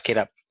suck it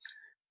up,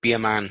 be a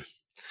man,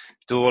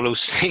 do all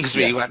those things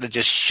where you had to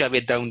just shove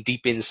it down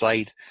deep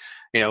inside.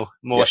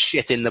 More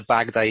shit in the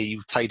bag that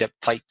you've tied up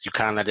tight, you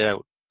can't let it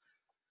out.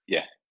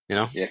 Yeah.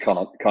 Yeah,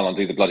 can't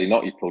undo the bloody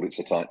knot you pulled it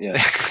so tight. Yeah.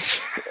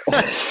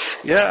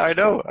 Yeah, I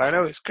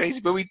know, it's crazy,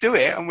 but we do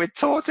it and we're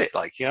taught it.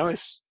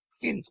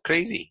 It's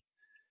crazy.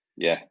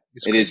 Yeah,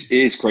 it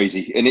is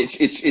crazy, and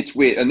it's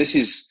weird. And this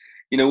is,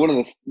 one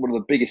of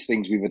the biggest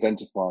things we've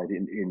identified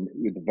in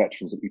with the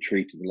veterans that we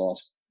treated in the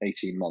last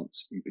 18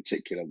 months, in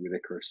particular with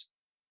Icarus,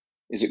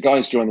 is that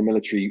guys join the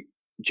military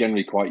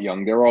generally quite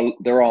young.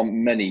 There are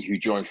many who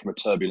join from a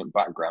turbulent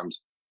background,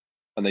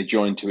 and they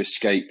join to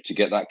escape, to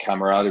get that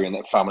camaraderie and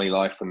that family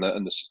life and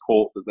the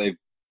support that they've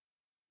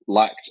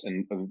lacked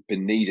and have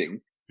been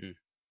needing.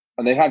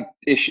 And they had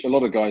a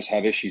lot of guys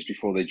have issues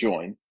before they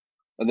join,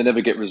 and they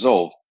never get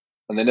resolved,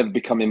 and they never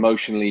become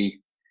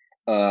emotionally.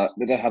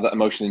 They don't have that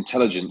emotional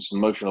intelligence and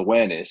emotional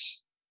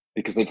awareness,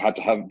 because they've had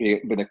to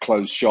been a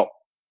closed shop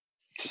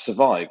to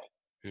survive.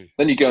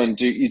 Then you go and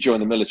you join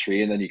the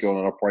military, and then you go on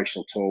an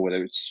operational tour,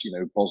 whether it's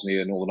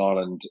Bosnia, Northern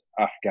Ireland,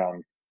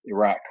 Afghan,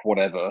 Iraq,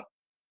 whatever.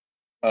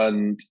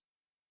 And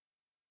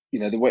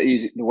the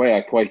way I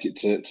equate it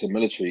to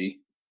military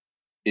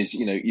is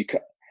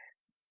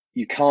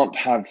you can't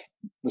have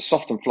the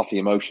soft and fluffy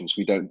emotions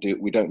we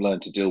don't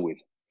learn to deal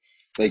with.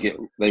 They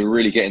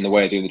really get in the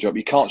way of doing the job.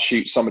 You can't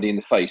shoot somebody in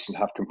the face and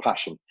have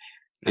compassion.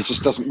 It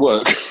just doesn't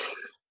work.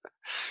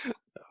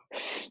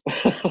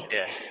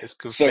 Yeah, it's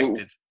So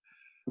conflicted.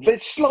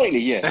 there's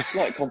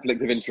slight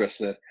conflict of interest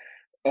there.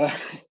 Uh,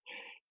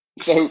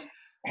 so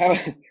how,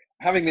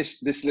 having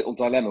this little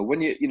dilemma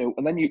when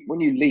and then when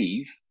you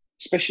leave,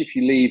 especially if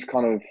you leave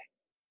kind of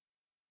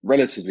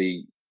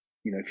relatively,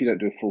 if you don't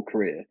do a full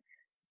career,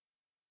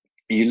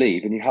 you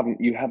leave and you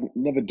haven't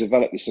never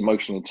developed this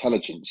emotional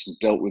intelligence and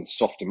dealt with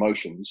soft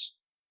emotions,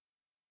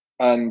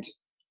 and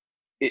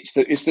it's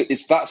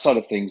that side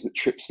of things that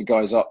trips the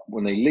guys up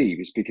when they leave.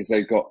 Is because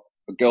they've got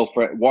a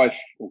girlfriend, wife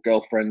or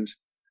girlfriend,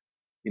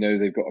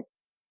 they've got a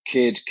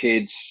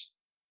kids,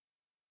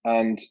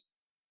 and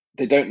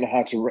they don't know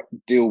how to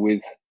deal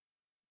with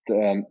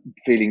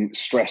feeling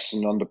stress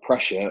and under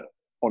pressure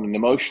on an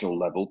emotional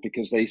level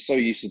because they're so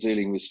used to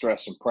dealing with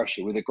stress and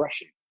pressure with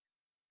aggression.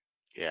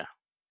 Yeah.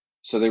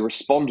 So they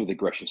respond with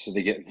aggression. So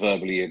they get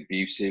verbally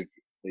abusive.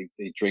 They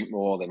drink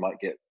more. They might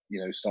get,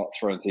 start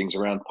throwing things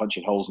around,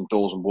 punching holes in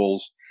doors and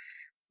walls.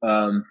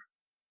 And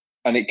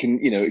it can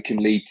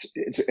lead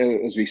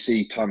to, as we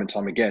see time and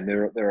time again,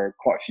 there are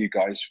quite a few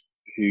guys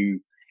who,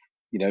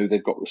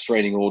 they've got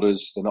restraining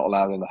orders. They're not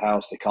allowed in the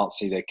house. They can't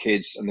see their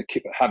kids, and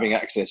having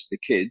access to the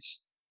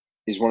kids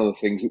is one of the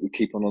things that we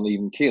keep on an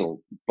even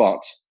keel.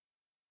 But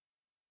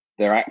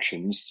their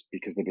actions,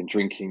 because they've been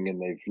drinking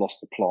and they've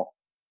lost the plot,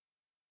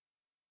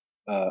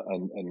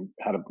 and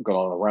gone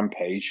on a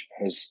rampage,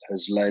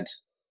 has led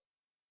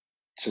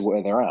to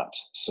where they're at.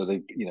 So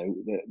they're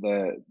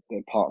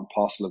part and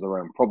parcel of their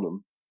own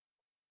problem.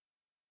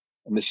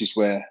 And this is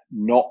where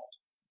not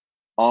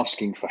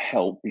asking for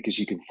help because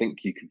you can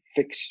think you can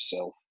fix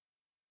yourself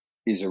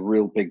is a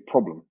real big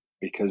problem,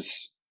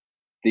 because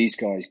these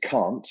guys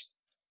can't,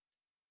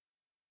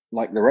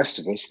 like the rest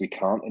of us, we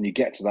can't. And you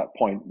get to that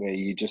point where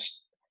you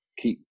just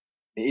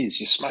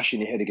you're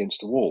smashing your head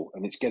against a wall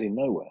and it's getting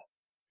nowhere.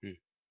 Hmm.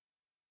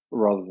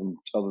 Other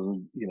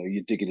than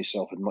you're digging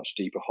yourself a much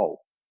deeper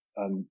hole.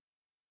 And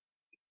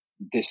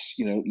this,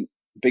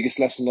 biggest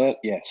lesson learned,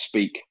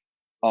 speak,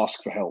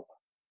 ask for help.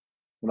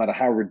 No matter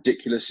how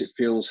ridiculous it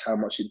feels, how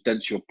much it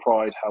dents your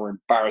pride, how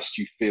embarrassed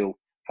you feel,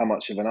 how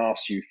much of an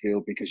arse you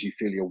feel because you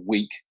feel you're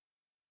weak.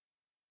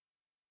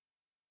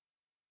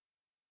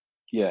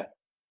 Yeah.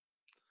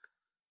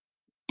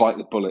 Bite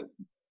the bullet,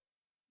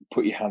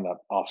 put your hand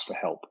up, ask for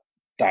help.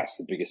 That's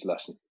the biggest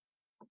lesson.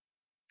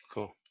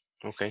 Cool.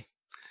 Okay.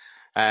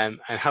 And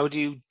how do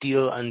you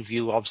deal and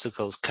view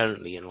obstacles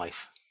currently in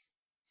life?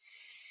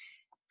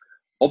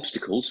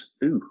 Obstacles?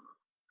 Ooh.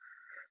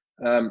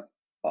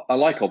 I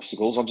like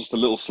obstacles. I'm just a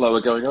little slower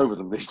going over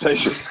them these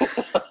days.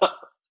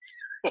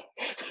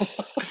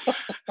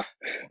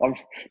 I'm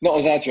not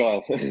as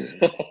agile.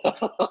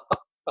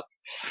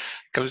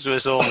 Comes to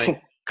us all, mate.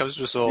 Comes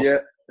to us all. Yeah.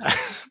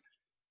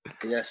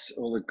 Yes,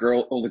 all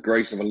the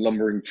grace of a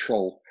lumbering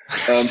troll.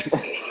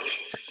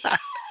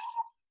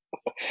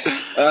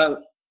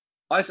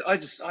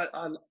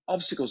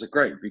 Obstacles are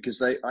great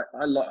because I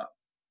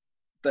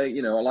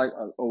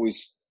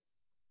always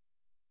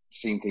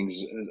seen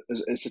things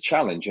as it's a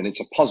challenge and it's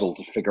a puzzle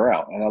to figure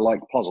out, and I like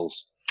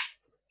puzzles.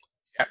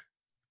 Yeah.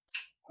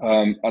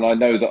 And I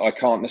know that I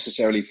can't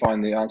necessarily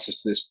find the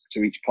answers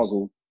to each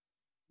puzzle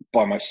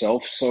by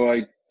myself, so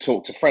I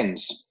talk to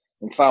friends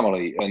and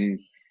family, and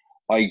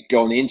I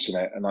go on the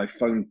internet and I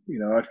find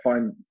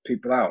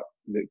people out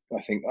that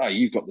I think,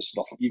 you've got the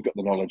stuff, you've got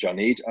the knowledge I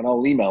need, and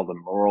I'll email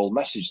them or I'll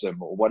message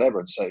them or whatever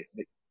and say,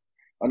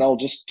 and I'll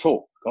just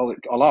talk.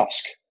 I'll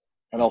ask,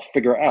 and I'll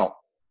figure it out.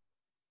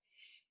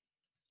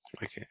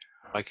 Okay.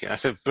 Okay.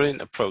 That's a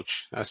brilliant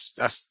approach. That's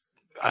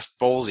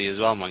ballsy as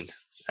well, mind.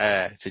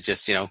 To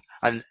just, and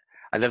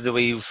I love the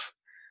way you've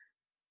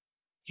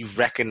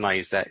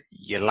recognized that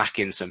you're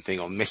lacking something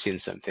or missing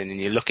something and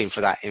you're looking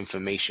for that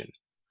information.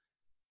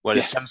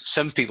 Whereas Yeah,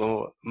 some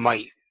people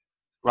might,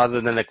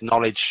 rather than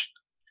acknowledge,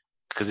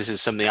 because this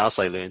is something else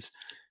I learned,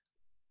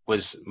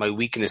 was my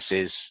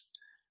weaknesses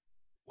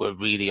were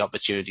really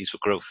opportunities for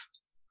growth.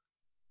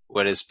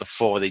 Whereas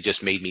before they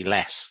just made me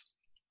less.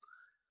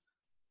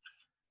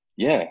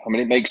 yeah. I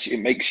mean, it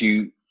makes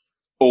you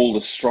all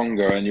the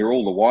stronger, and you're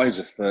all the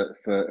wiser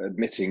for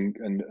admitting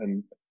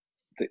and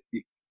that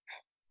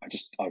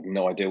I have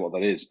no idea what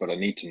that is, but I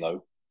need to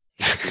know.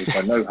 Because if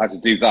I know how to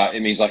do that,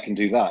 it means I can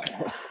do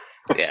that.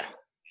 Yeah.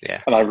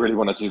 Yeah. And I really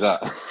want to do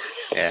that.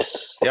 Yeah.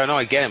 Yeah. No,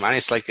 I get it, man.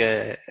 It's like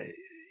an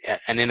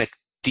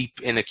deep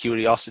inner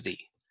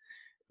curiosity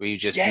where you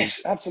just need.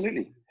 Yes,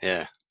 absolutely.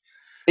 Yeah.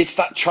 It's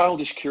that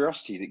childish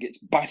curiosity that gets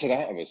battered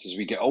out of us as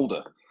we get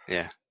older.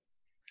 Yeah.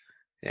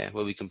 Yeah.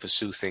 Where we can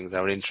pursue things,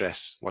 our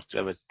interests,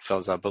 whatever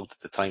fills our boat at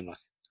the time. Like.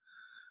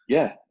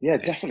 Yeah,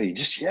 definitely.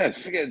 Just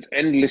forget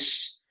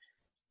endless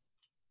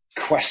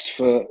quest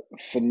for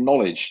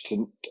knowledge.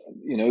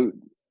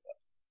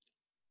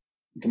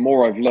 The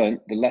more I've learned,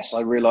 the less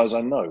I realise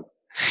I know.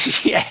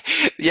 Yeah.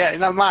 Yeah.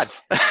 Isn't that mad?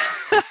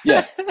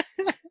 Yeah.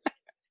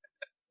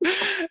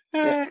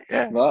 Yeah.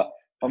 Yeah. But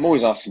I'm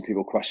always asking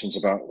people questions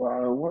about,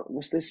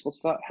 what's this?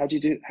 What's that? How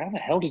the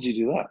hell did you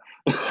do that?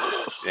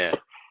 Yeah.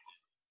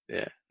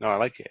 Yeah. No, I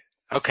like it.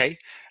 Okay.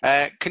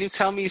 Can you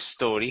tell me a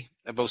story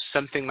about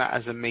something that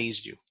has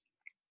amazed you?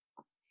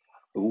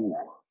 Ooh.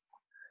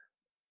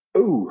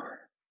 Ooh,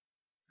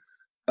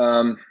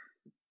 um,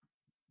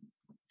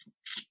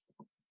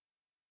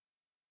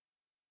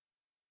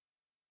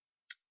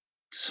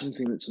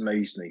 something that's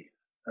amazed me.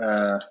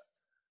 Uh,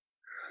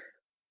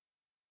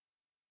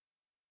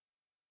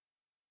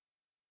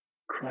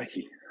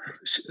 Crikey,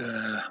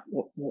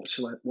 what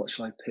shall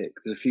I pick?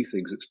 There's a few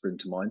things that spring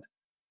to mind.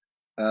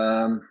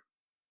 Um,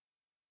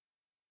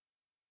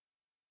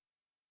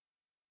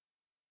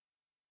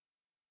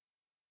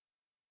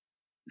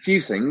 a few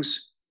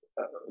things.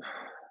 Uh,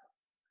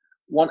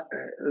 One,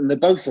 and they're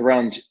both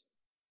around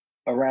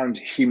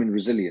human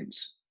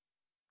resilience.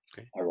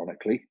 Okay.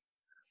 Ironically,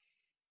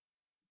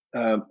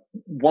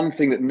 one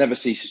thing that never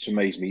ceases to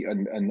amaze me,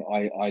 and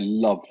I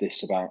love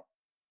this about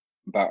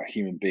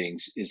human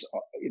beings is,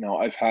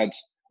 I've had,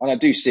 and I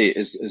do see it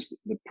as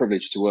the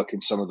privilege to work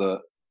in some of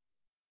the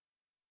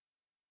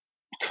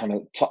kind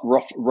of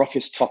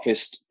roughest,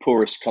 toughest,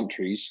 poorest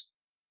countries,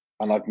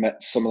 and I've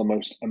met some of the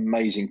most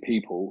amazing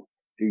people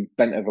who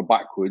bent over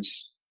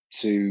backwards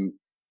to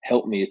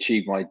help me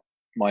achieve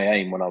my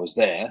aim when I was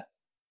there,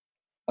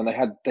 and they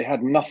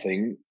had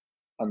nothing,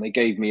 and they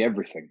gave me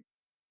everything.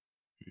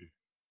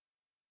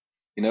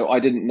 I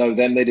didn't know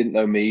them, they didn't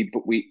know me,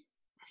 but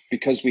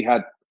because we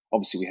had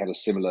obviously we had a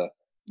similar,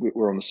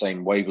 we're on the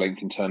same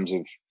wavelength in terms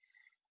of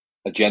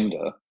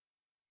agenda,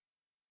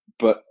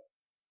 but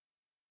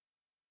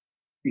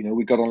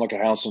we got on like a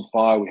house on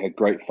fire. We had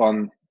great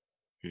fun,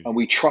 and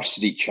we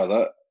trusted each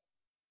other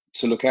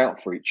to look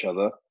out for each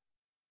other,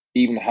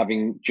 even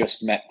having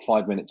just met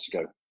 5 minutes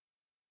ago.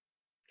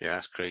 Yeah,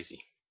 that's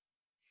crazy.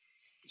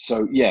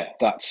 So yeah,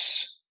 that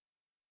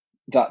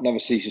never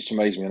ceases to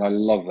amaze me, and I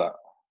love that.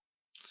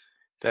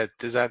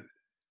 Does that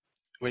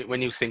when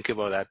you think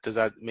about that, does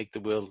that make the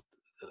world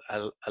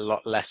a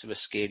lot less of a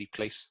scary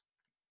place?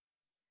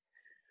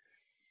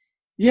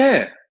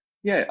 Yeah,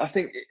 yeah. I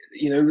think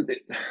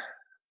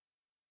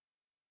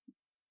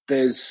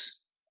there's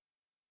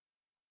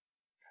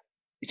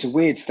it's a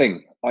weird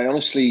thing. I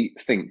honestly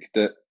think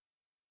that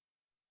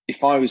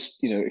if I was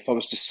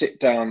to sit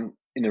down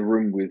in a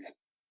room with,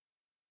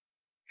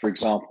 for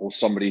example,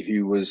 somebody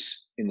who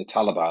was in the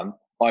Taliban,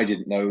 I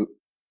didn't know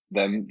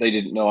them, they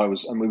didn't know I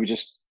was, and we were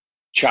just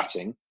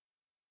chatting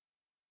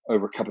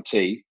over a cup of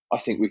tea, I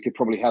think we could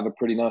probably have a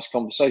pretty nice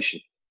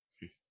conversation.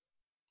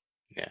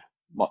 Yeah.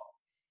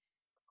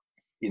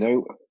 You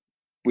know,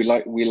 we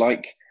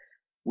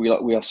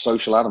are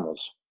social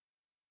animals.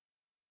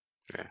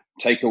 Yeah.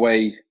 Take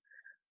away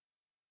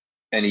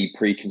any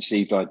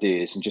preconceived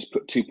ideas and just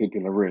put two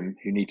people in a room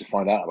who need to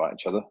find out about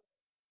each other,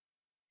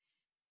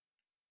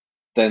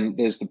 then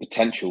there's the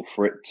potential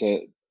for it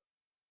to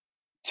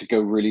go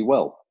really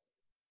well.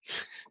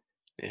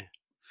 Yeah.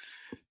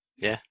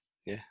 Yeah.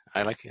 Yeah.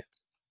 I like it.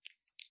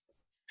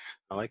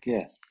 I like it.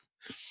 Yeah.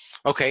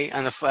 Okay,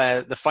 and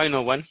the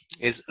final one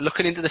is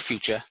looking into the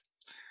future.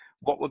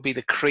 What would be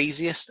the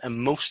craziest and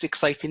most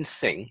exciting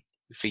thing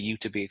for you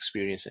to be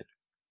experiencing?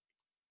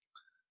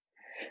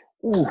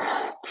 Ooh,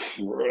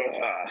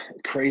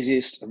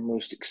 craziest and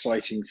most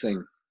exciting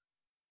thing.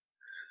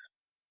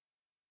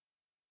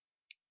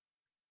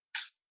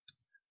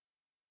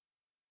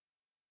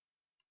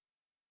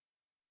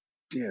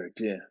 Dear, oh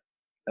dear.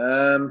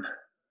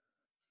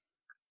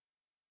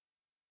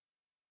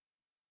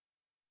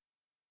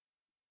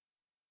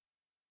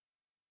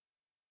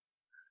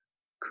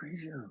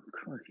 Crazy. Oh,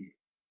 crikey.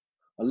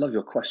 I love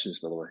your questions,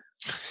 by the way.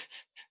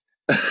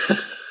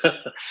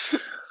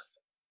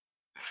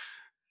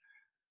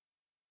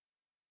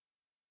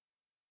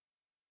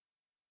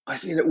 I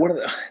think that one of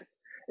the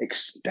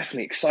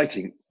definitely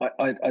exciting.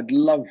 I'd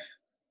love,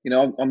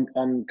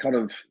 I'm kind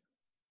of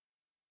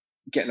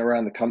getting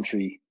around the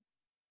country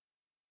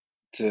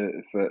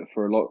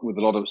for a lot with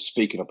a lot of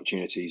speaking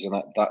opportunities,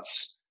 and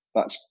that's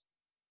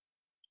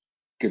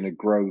going to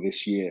grow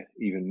this year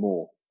even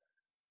more.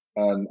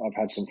 I've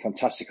had some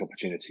fantastic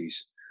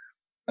opportunities,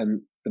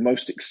 and the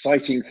most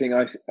exciting thing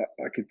I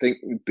could think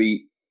would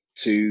be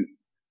to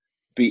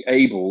be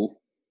able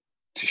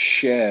to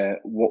share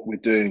what we're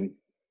doing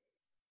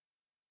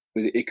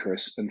with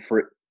Icarus, and for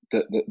it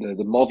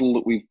the model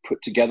that we've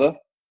put together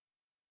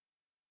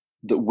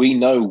that we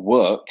know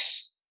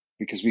works,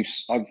 because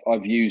I've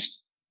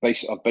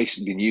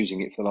basically been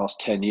using it for the last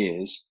 10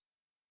 years,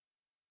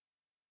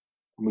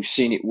 and we've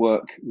seen it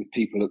work with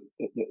people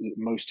at the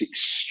most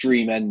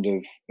extreme end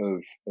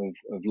of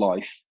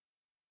life,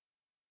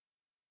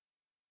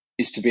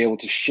 is to be able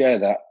to share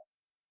that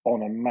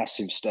on a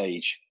massive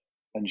stage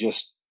and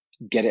just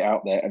get it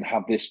out there and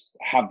have this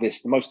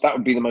that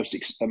would be the most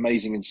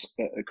amazing and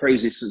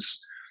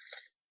craziest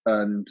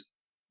and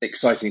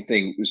exciting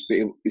thing, is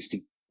to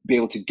be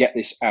able to get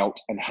this out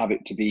and have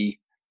it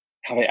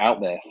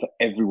out there for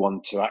everyone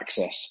to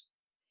access.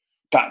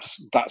 That's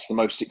the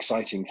most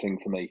exciting thing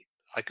for me.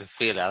 I can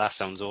feel that. That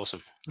sounds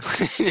awesome.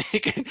 I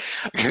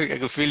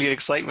can feel your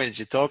excitement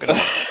you're talking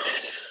about.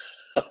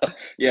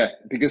 Yeah,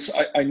 because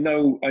I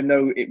know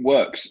it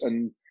works,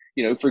 and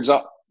for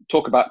example,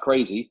 talk about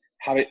crazy.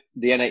 Have it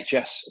the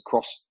NHS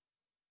across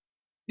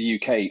the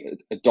UK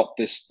adopt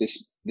this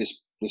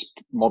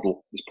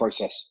model, this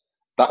process,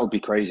 That would be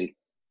crazy.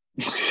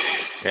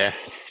 Yeah.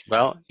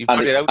 Well, you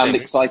put it out there. And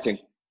exciting.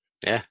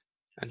 Yeah.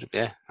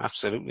 Yeah,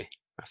 absolutely.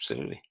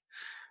 Absolutely.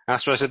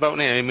 That's what it's about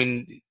now. I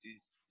mean,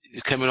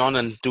 coming on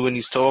and doing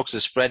these talks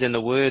and spreading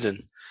the word,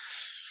 and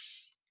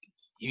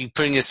you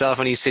putting yourself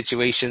in these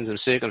situations and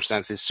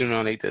circumstances, sooner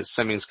or later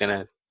something's going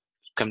to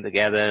come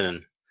together,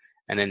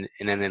 and then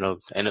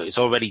it's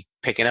already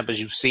picking up, as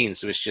you've seen.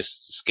 So it's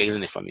just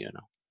scaling it from you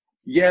now.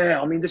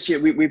 Yeah. I mean, this year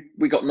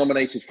we got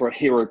nominated for a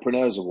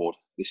Heropreneurs Award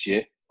this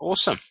year.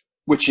 Awesome.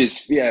 Which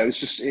is, it was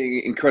just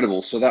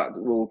incredible. So that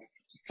we'll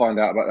find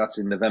out about that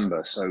in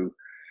November. So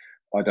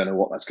I don't know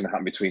what that's going to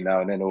happen between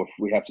now and then, or if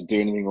we have to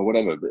do anything or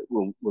whatever. But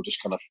we'll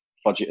just kind of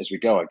fudge it as we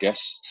go, I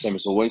guess. Same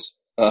as always.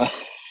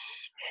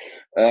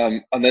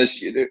 And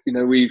there's,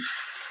 we've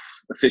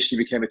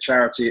officially became a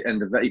charity at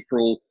end of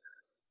April.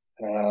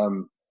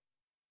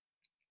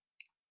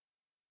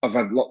 I've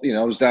had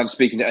I was down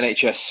speaking to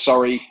NHS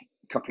Surrey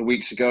a couple of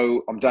weeks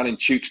ago. I'm down in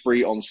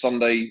Tewkesbury on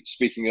Sunday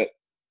speaking at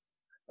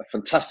a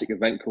fantastic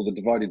event called The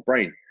Divided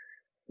Brain.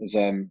 There's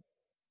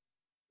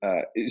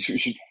you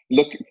should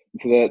look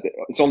for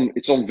it's on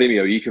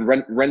Vimeo. You can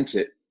rent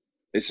it.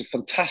 It's a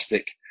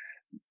fantastic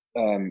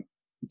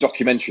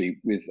documentary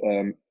with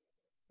Ian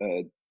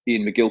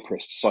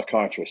McGilchrist,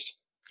 psychiatrist.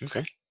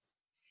 Okay.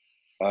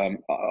 I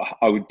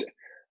would.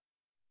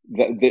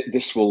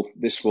 This will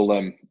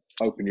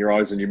open your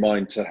eyes and your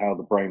mind to how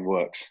the brain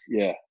works.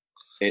 Yeah,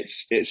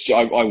 it's.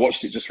 I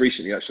watched it just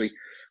recently actually,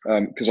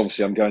 because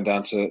obviously I'm going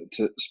down to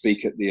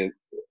speak at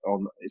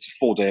it's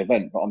a 4-day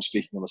event, but I'm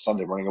speaking on a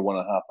Sunday, running a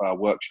 1.5 hour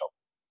workshop.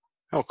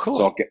 Oh, cool.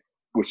 So I'll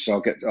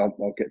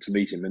get to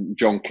meet him, and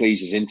John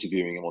Cleese is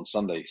interviewing him on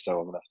Sunday,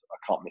 so I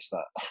can't miss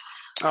that.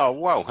 Oh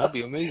wow, that'd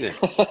be amazing.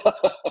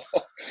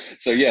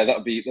 So yeah,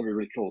 that'd be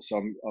really cool. So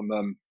I'm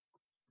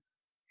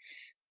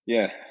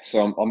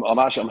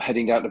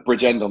heading down to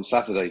Bridgend on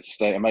Saturday to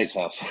stay at a mate's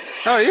house.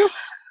 Oh, are you?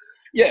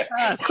 Yeah.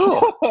 Ah,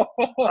 cool.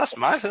 That's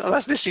mad.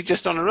 That's literally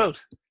just on the road.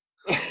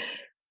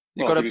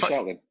 You got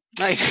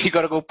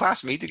to go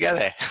past me to get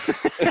there.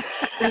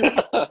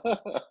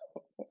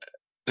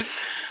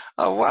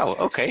 Oh wow.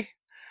 Okay.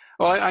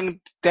 Well, I'm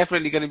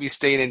definitely going to be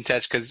staying in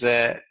touch, because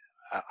I'm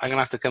going to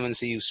have to come and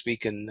see you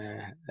speaking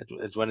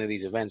at one of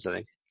these events, I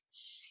think.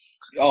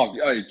 Oh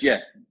yeah.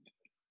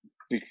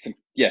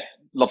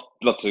 Love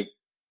to.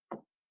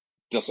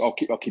 I'll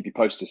keep you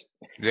posted.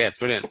 Yeah,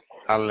 brilliant.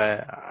 I'm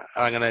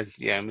gonna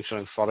make sure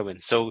I'm following.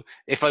 So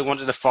if I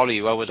wanted to follow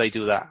you, how would I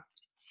do that?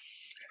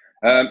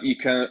 You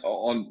can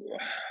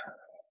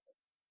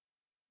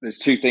there's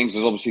two things.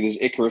 There's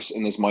Icarus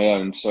and there's my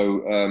own.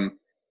 So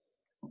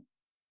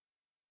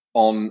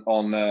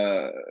on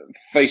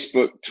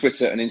Facebook,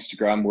 Twitter, and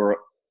Instagram, we're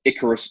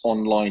Icarus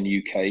Online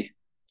UK.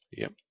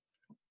 Yep.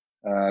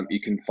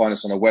 You can find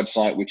us on our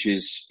website, which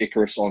is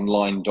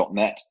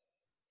icarusonline.net.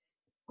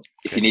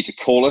 If you need to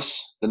call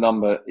us, the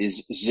number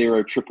is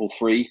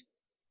 0333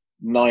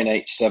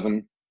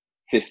 987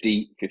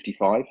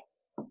 5055.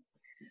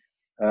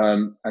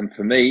 And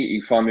for me,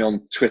 you find me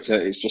on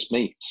Twitter. It's just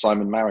me,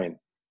 Simon Marion.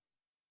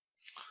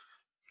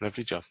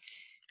 Lovely job,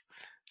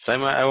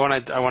 Simon. I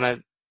want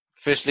to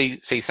firstly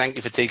say thank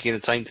you for taking the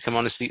time to come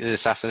on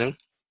this afternoon.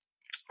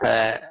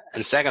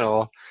 And second of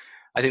all,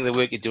 I think the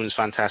work you're doing is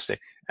fantastic,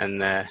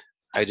 and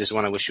I just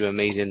want to wish you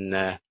amazing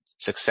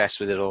success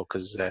with it all,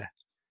 because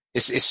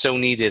it's so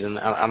needed. And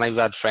I've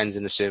had friends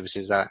in the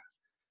services that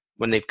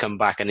when they've come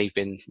back and they've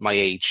been my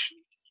age,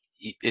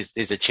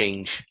 is a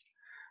change,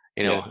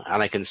 and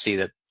I can see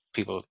that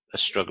people are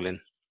struggling,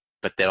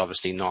 but they're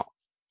obviously not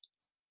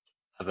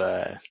of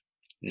a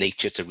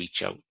nature to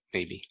reach out,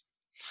 maybe.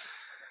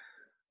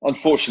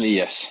 Unfortunately,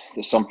 yes.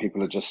 There's some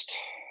people are just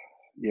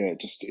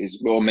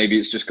maybe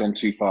it's just gone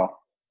too far.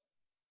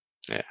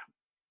 Yeah.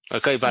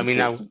 Okay, but I mean,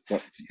 now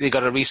they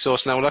got a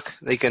resource now, look,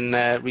 they can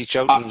reach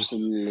out.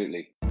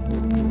 Absolutely.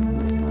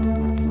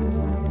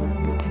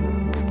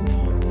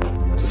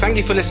 So thank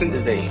you for listening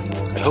today.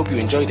 I hope you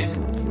enjoyed it.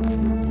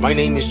 My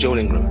name is Joel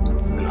Ingram,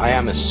 and I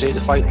am a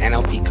certified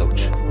NLP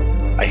coach.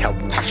 I help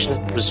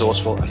passionate,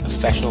 resourceful, and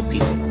professional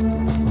people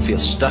feel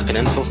stuck and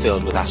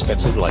unfulfilled with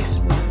aspects of life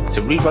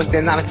to rewrite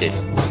their narrative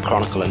and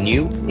chronicle a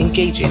new,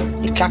 engaging,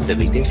 and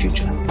captivating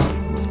future.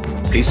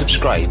 Please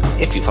subscribe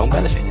if you found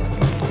benefit.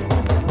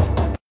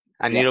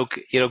 And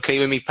you're okay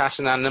with me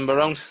passing that number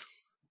around?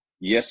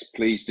 Yes,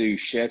 please do.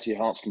 Share to your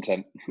heart's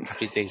content.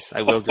 Happy days.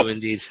 I will do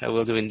indeed. I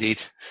will do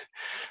indeed.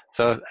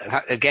 So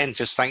again,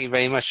 just thank you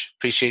very much.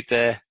 Appreciate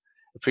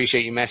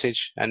your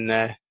message, and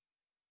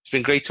it's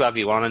been great to have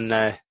you on.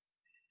 And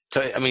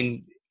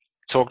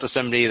talk to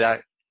somebody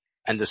that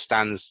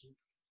understands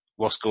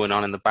what's going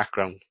on in the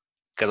background,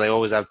 because I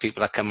always have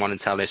people that come on and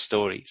tell their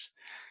stories.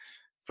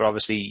 But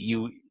obviously,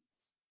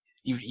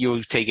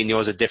 you've taken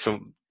yours a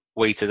different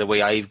way to the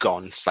way I've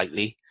gone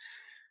slightly.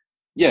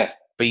 Yeah.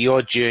 But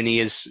your journey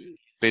has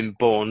been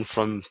born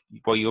from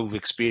what you've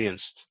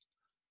experienced.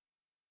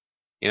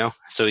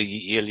 So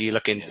you're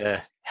looking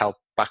to help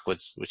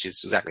backwards, which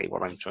is exactly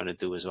what I'm trying to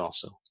do as well.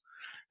 So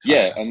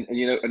yeah, and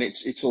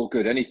it's all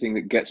good. Anything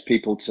that gets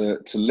people to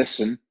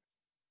listen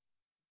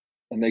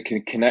and they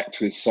can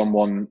connect with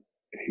someone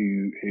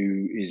who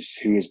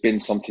has been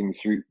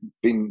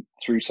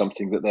through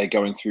something that they're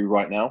going through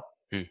right now,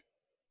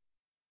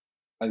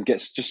 and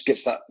gets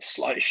that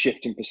slight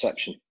shift in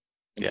perception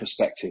and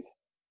perspective,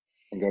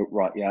 and go,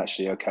 right, yeah,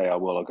 actually, okay,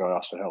 I'll go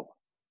ask for help.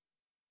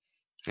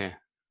 Yeah,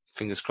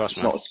 fingers crossed.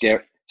 It's not as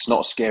scary. It's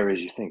not as scary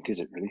as you think, is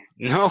it? Really?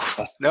 No,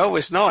 no,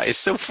 it's not. It's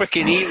so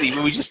freaking easy,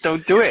 but we just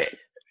don't do it.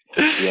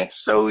 Yeah,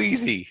 so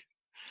easy.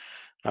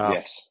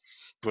 Yes,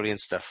 brilliant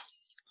stuff.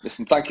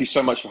 Listen, thank you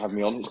so much for having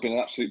me on. It's been an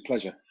absolute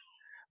pleasure.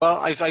 Well,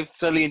 I've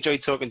thoroughly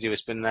enjoyed talking to you.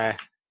 It's been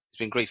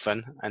great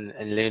fun, and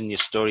learning your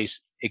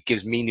stories. It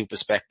gives me new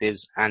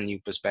perspectives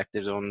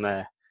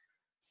on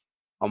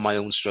my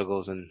own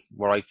struggles and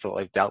what I thought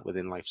I've dealt with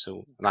in life.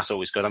 So that's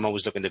always good. I'm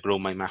always looking to grow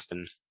my map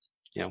and,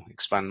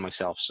 expand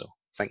myself. So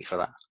thank you for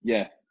that.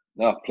 Yeah,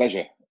 no,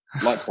 pleasure.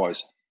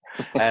 Likewise.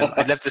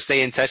 I'd love to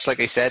stay in touch, like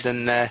I said,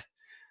 and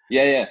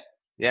yeah,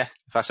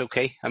 if that's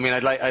okay. I mean,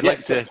 I'd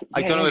like to.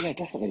 I don't know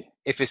definitely.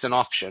 if it's an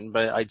option,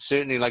 but I'd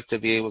certainly like to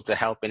be able to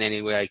help in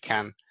any way I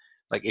can.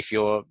 Like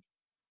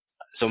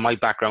so my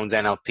background's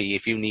NLP.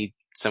 If you need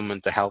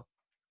someone to help,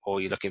 or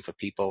you're looking for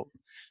people,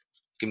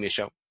 give me a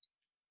shout.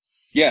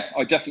 Yeah,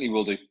 I definitely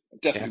will do.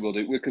 Will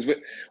do, because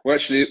we're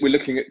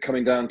looking at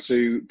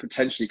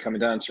potentially coming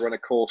down to run a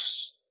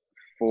course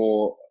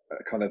for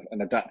kind of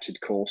an adapted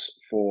course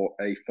for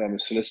a firm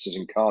of solicitors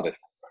in Cardiff.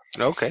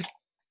 Okay.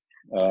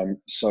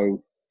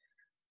 So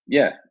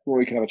yeah, well,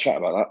 we can have a chat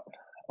about that.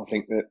 I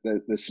think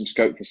that there's some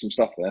scope for some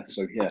stuff there.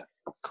 So yeah.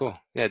 Cool.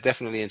 Yeah,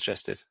 definitely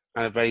interested,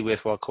 and a very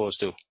worthwhile course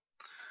too.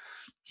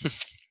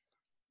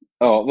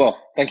 Oh well,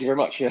 thank you very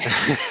much. Yeah.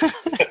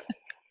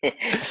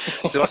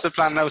 So what's the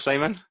plan now,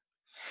 Simon?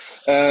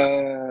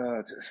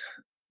 Not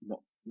a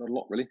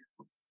lot really.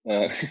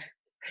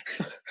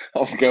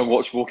 I'll go and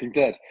watch Walking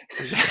Dead.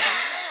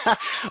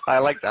 I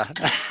like that.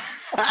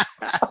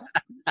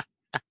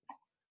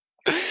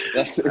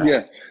 That's it.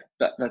 Yeah,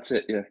 that's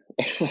it. Yeah.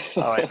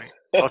 All right, mate.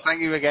 Well,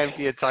 thank you again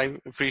for your time.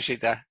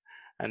 Appreciate that.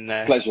 And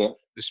pleasure. We'll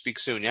speak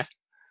soon. Yeah.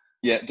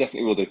 Yeah,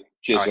 definitely will do.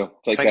 Cheers, right. Phil.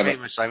 Take care, Thank you mate.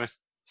 very much, Simon.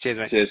 Cheers,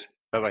 mate. Cheers.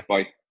 Bye-bye.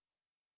 Bye.